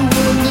 So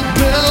when the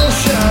bell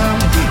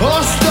chimed,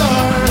 all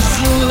stars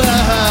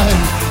align.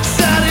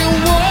 Sat in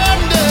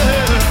wonder,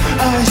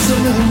 I saw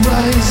the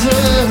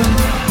horizon,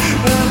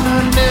 and I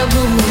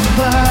never looked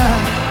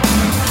back.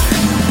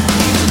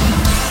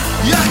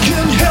 I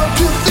can't help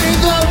to think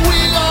that we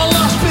are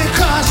lost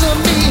because of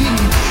me.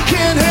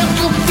 Can't help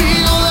to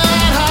feel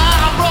that I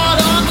brought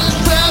on this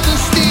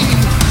travesty.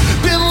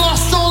 Been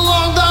lost so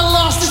long that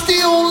lost is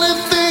the only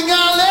thing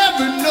I'll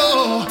ever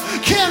know.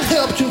 Can't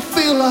help to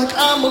feel like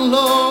I'm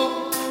alone.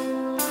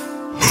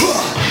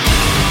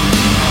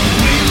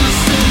 We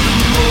listen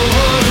to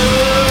water,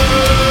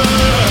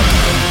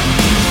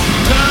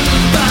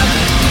 blinded by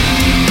the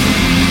deep.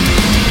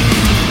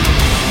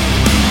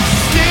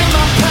 Stay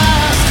my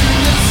past in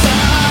the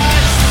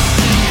tide.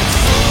 It's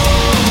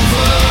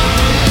over,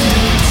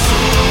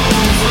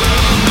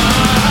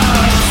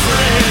 my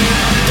friend.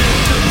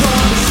 I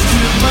promised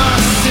to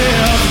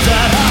myself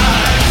that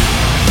I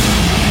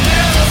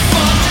never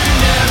fall and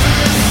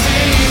never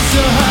fade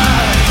so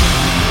high.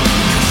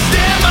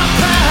 Stay my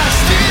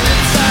past in the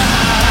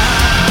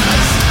tide.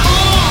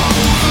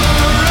 Over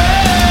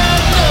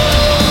and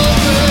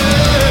over.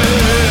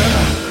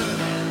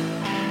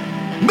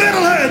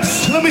 Metalheads,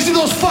 let me see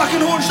those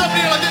fucking horns up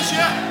here like this,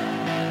 yeah?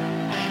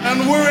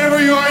 And wherever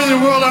you are in the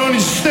world, I want you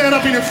to stand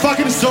up in your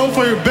fucking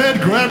sofa, your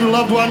bed, grab your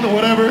loved one, or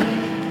whatever.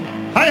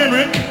 Hi,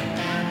 Henrik.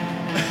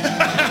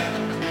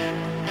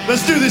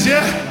 Let's do this,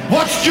 yeah?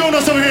 Watch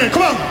Jonas over here.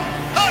 Come on.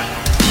 Hi.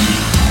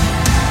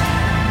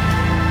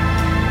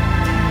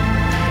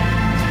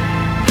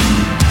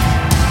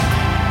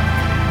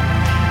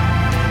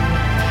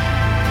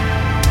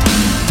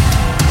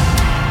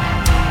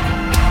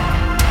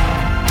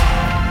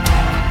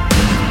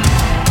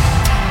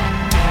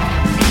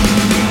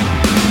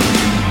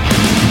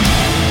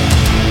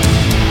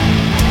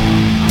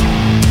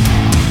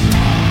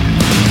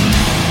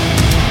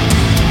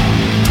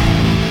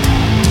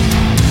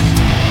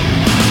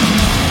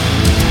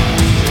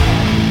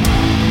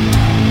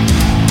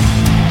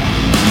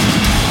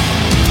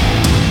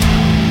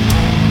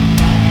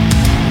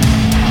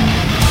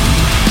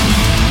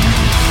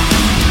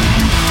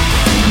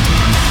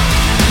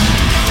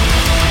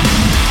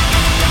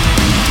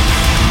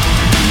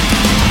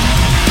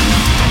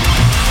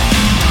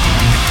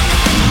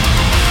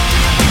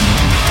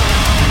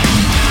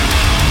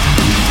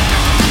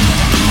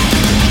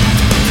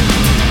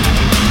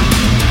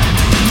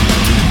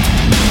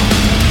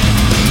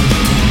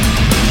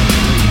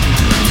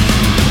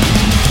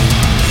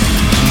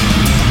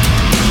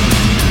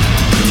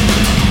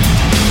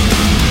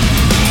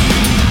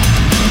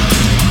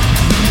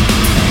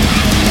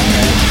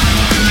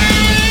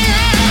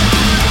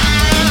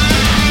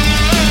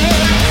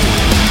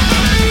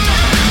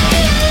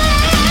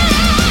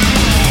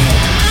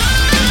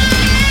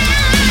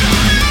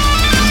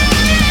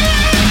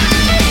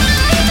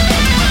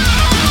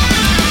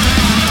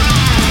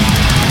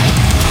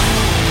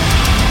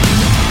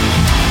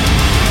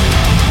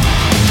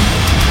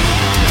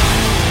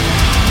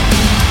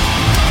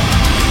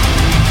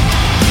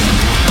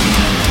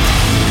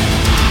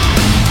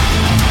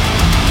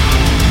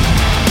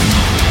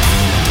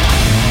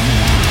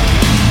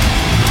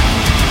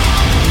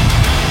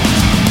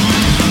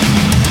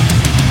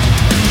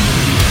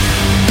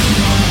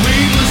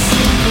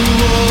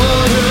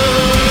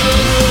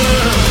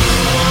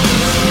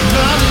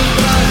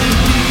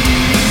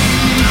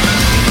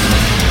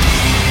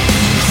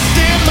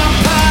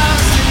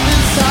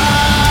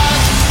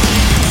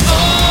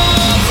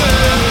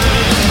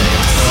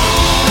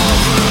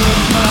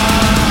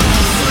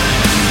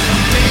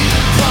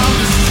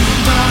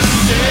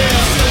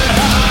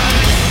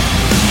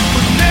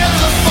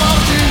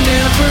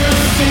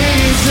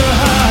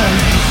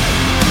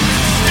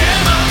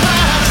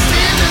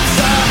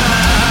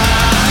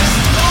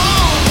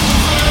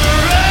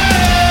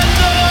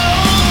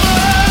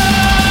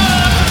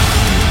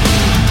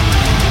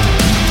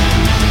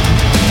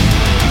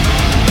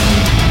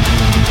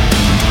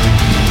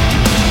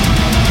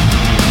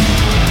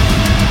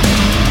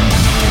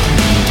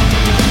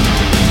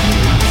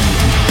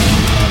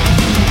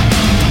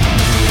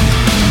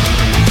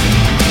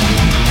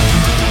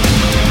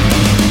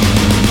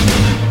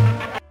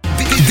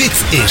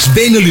 is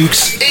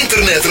Benelux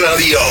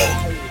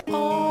Internetradio.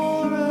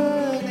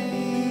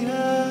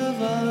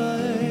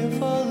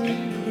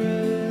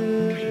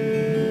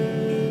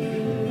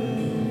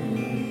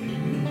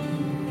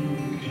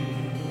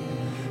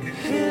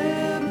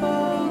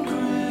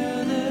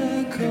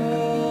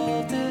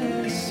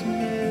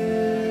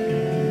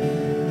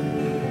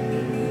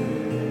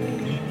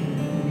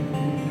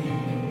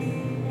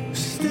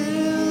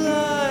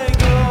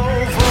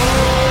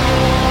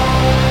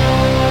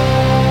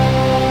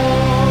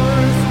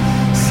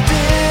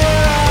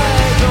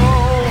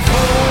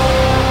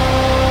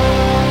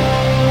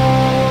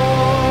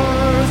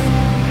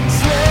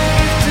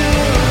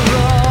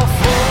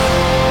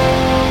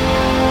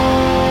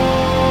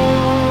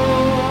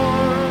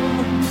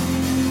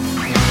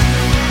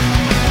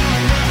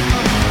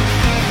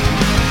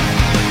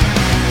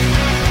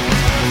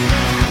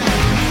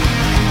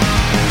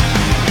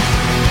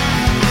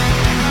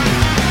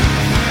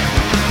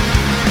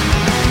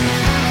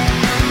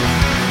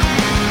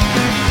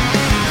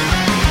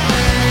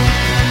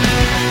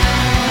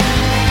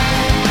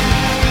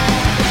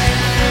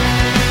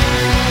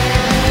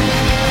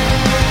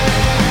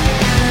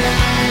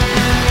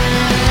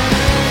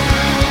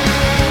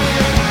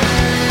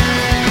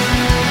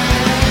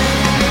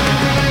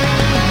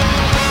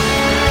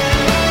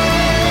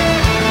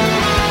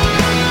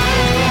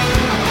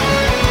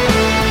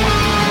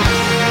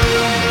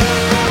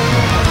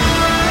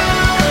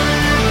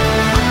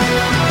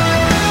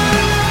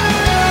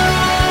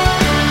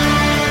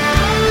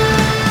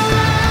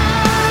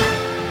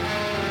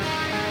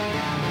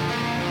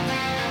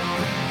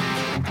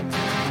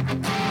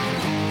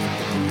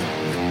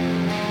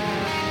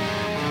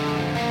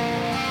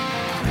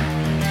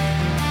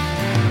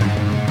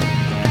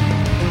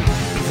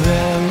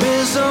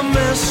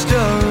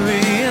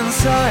 mystery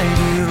inside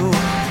you,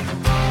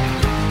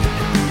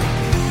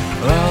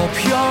 a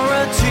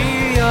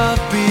purity of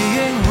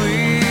being we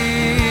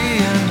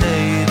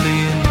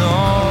innately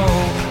know.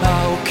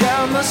 How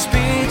can the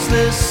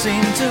speechless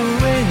seem to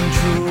ring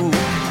true,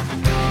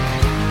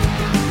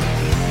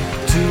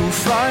 to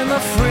find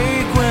the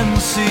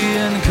frequency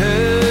and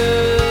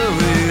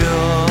carry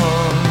on?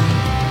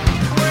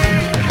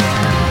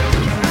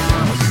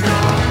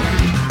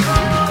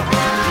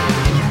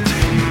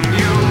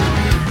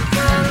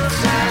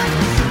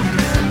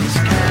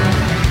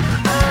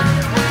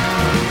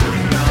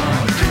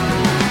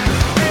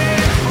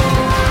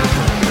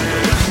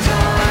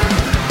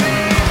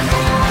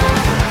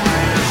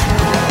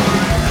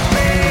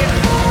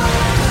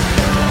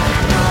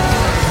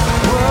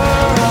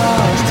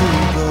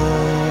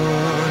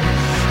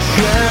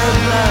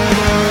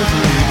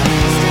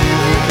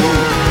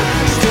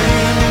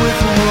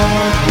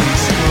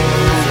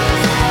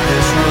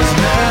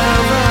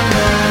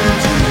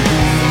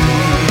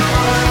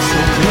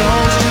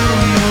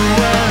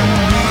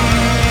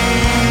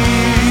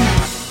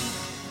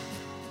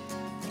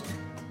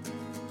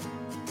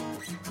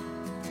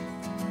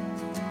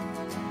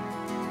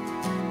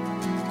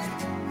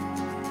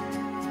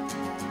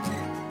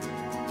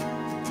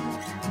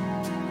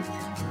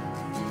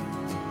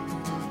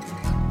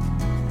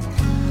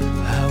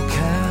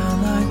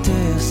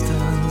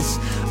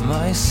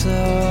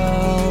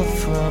 Myself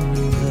from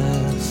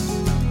this,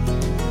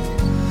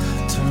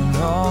 turn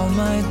all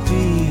my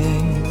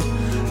being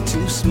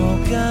to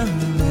smoke and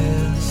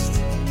mist.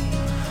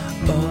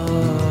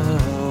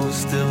 Oh,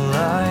 still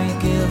I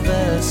give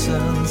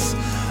essence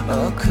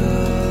a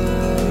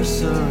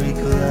cursory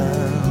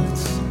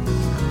glance,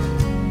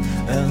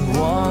 and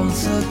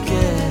once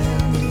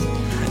again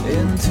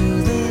into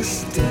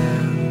this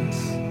dance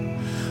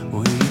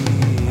we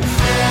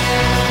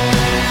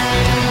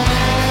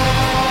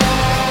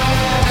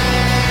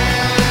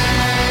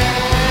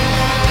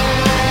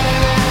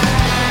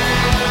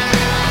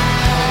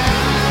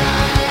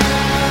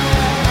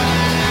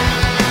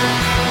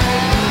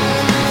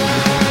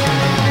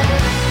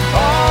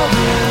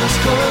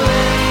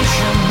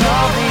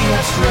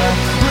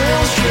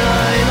will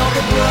shine all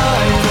the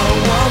brighter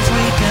once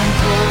we can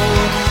pull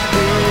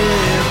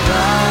it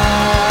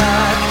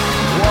back.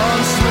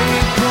 Once we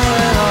pull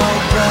it all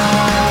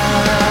back.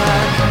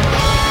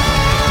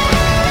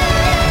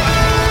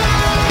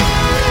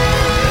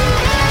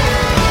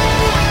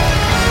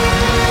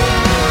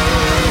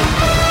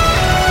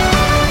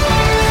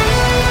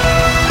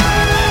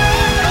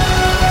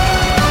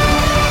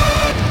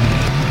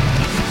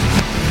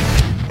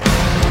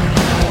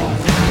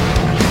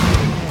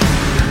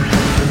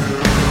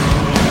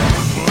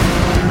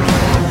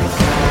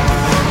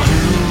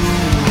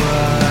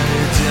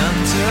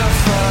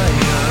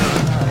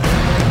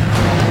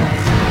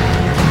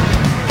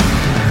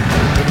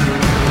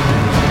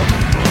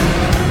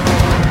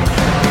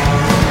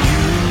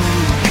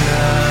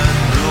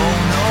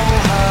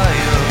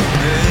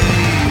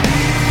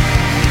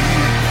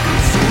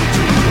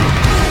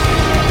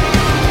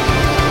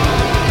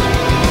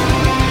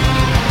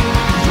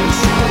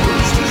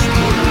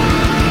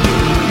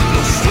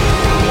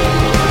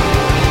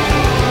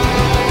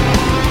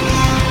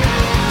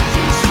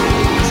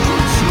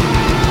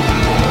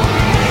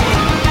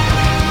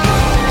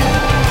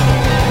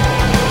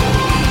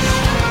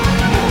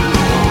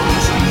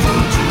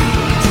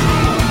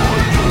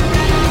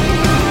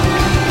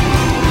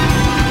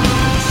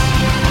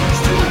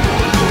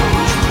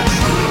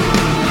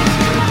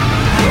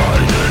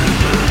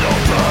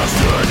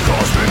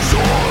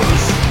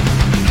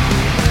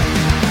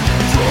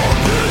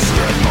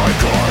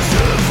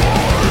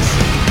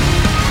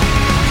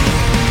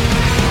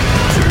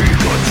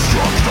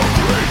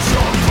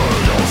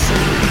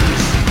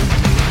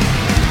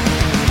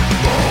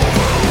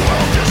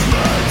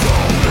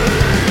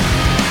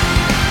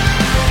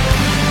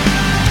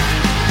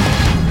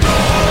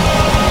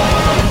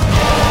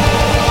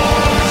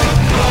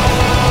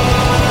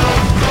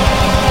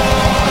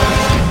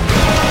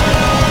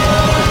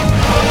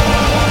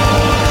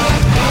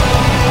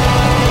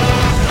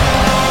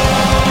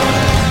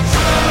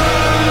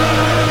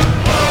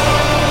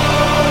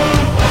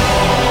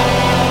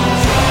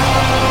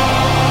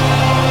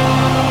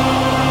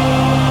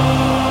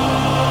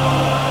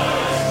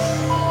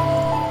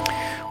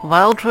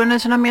 Wild Run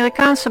is een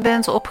Amerikaanse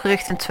band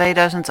opgericht in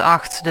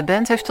 2008. De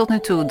band heeft tot nu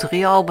toe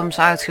 3 albums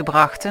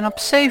uitgebracht en op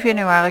 7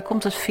 januari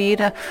komt het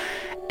 4e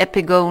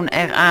Epigone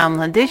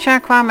eraan. Dit jaar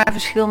kwamen er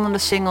verschillende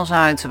singles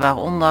uit,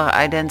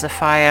 waaronder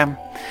Identifier.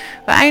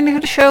 We eindigen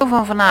de show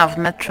van vanavond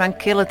met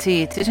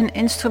Tranquility. Het is een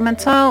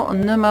instrumentaal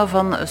nummer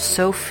van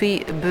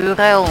Sophie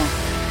Burel.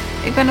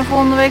 Ik ben er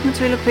volgende week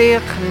natuurlijk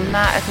weer.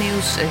 Na het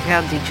nieuws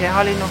gaat DJ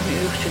Harley nog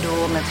een uurtje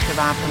door met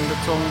gewapende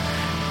tong.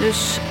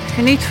 Dus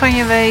geniet van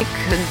je week,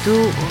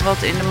 doe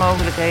wat in de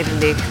mogelijkheden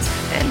ligt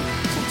en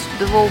tot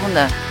de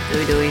volgende.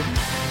 Doei doei.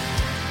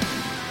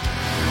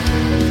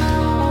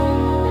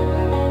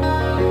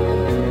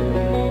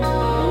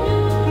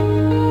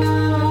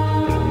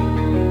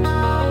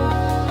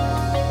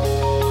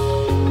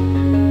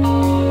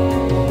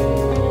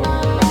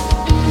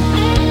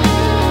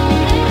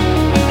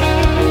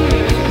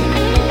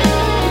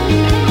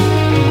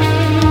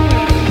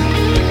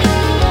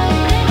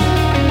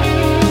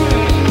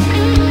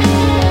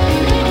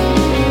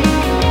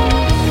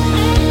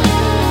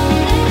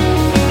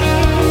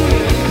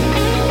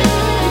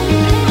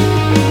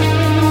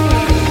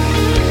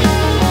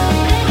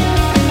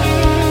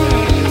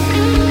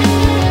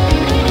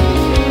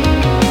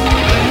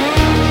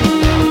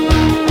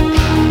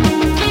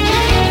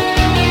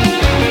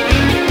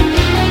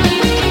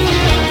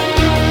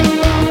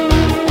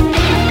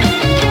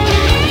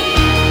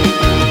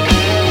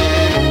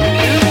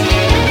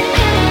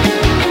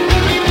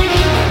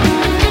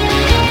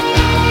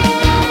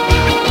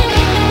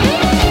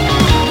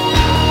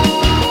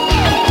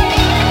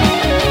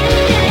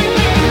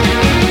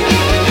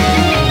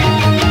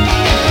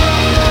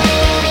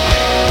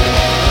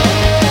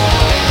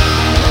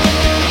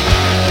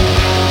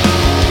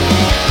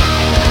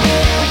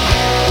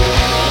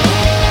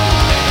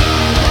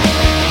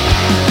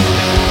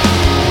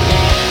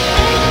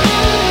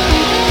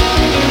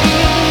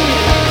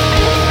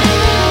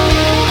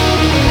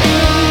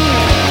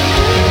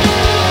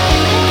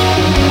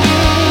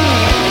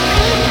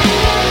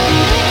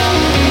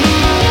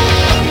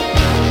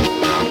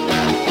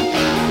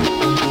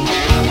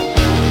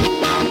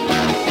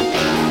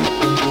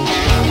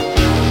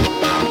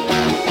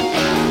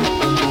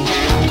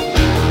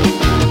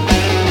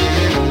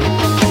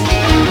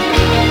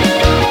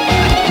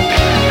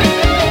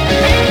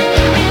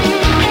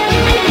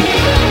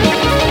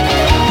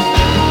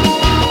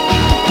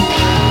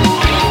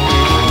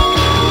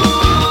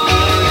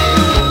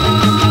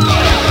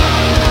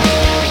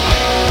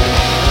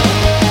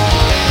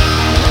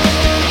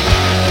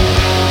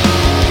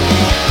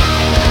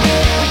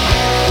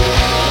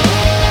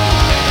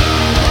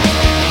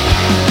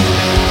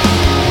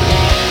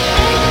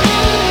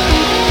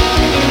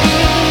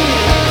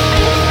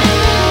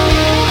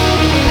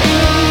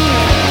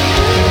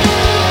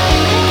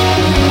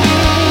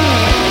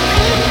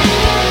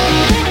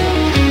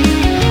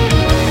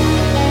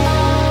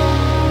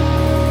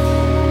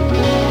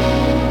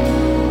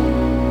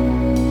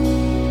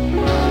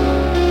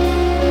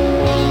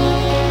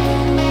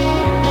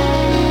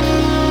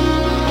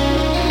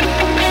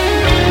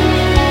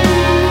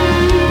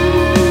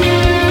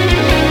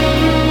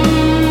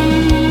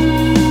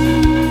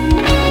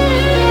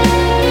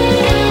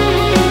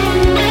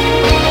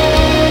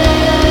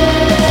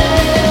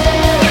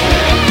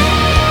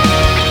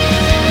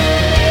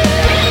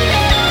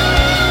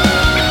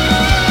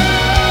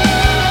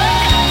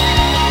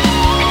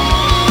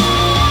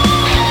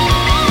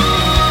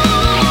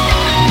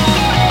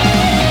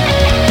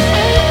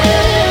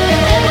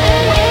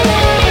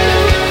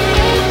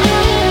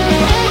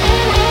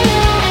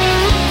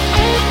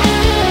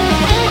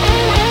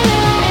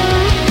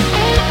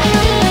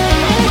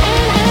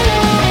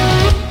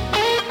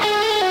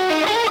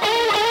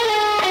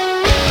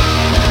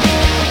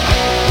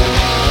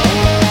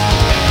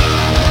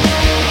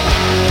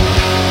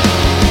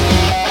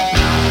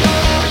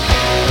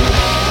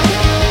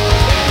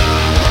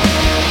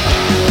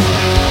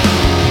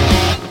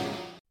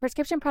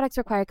 Prescription products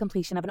require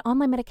completion of an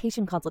online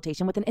medication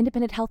consultation with an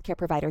independent healthcare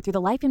provider through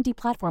the LifeMD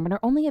platform and are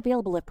only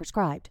available if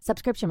prescribed.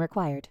 Subscription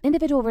required.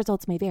 Individual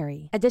results may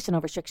vary.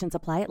 Additional restrictions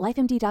apply at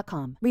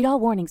lifemd.com. Read all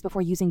warnings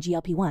before using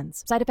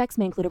GLP-1s. Side effects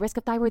may include a risk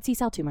of thyroid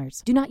C-cell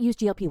tumors. Do not use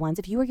GLP-1s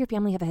if you or your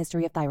family have a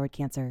history of thyroid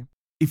cancer.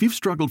 If you've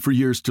struggled for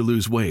years to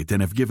lose weight and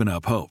have given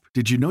up hope,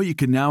 did you know you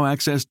can now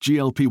access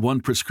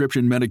GLP-1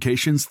 prescription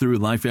medications through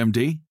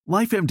LifeMD?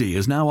 LifeMD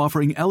is now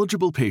offering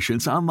eligible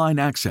patients online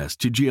access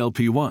to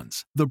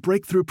GLP-1s, the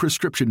breakthrough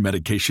prescription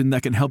medication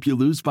that can help you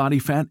lose body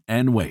fat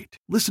and weight.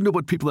 Listen to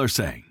what people are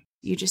saying.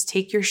 You just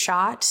take your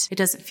shot. It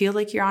doesn't feel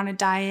like you're on a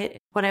diet.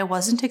 What I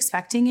wasn't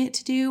expecting it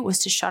to do was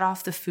to shut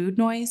off the food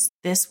noise.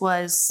 This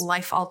was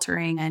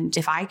life-altering, and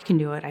if I can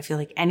do it, I feel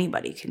like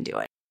anybody can do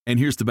it. And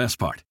here's the best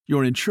part.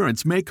 Your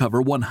insurance may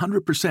cover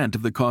 100%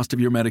 of the cost of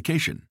your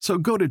medication. So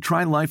go to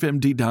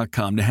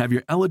TryLifeMD.com to have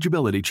your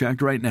eligibility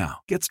checked right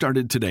now. Get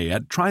started today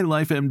at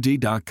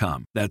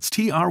TryLifeMD.com. That's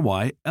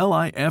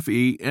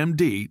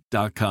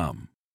TryLifeMD.com.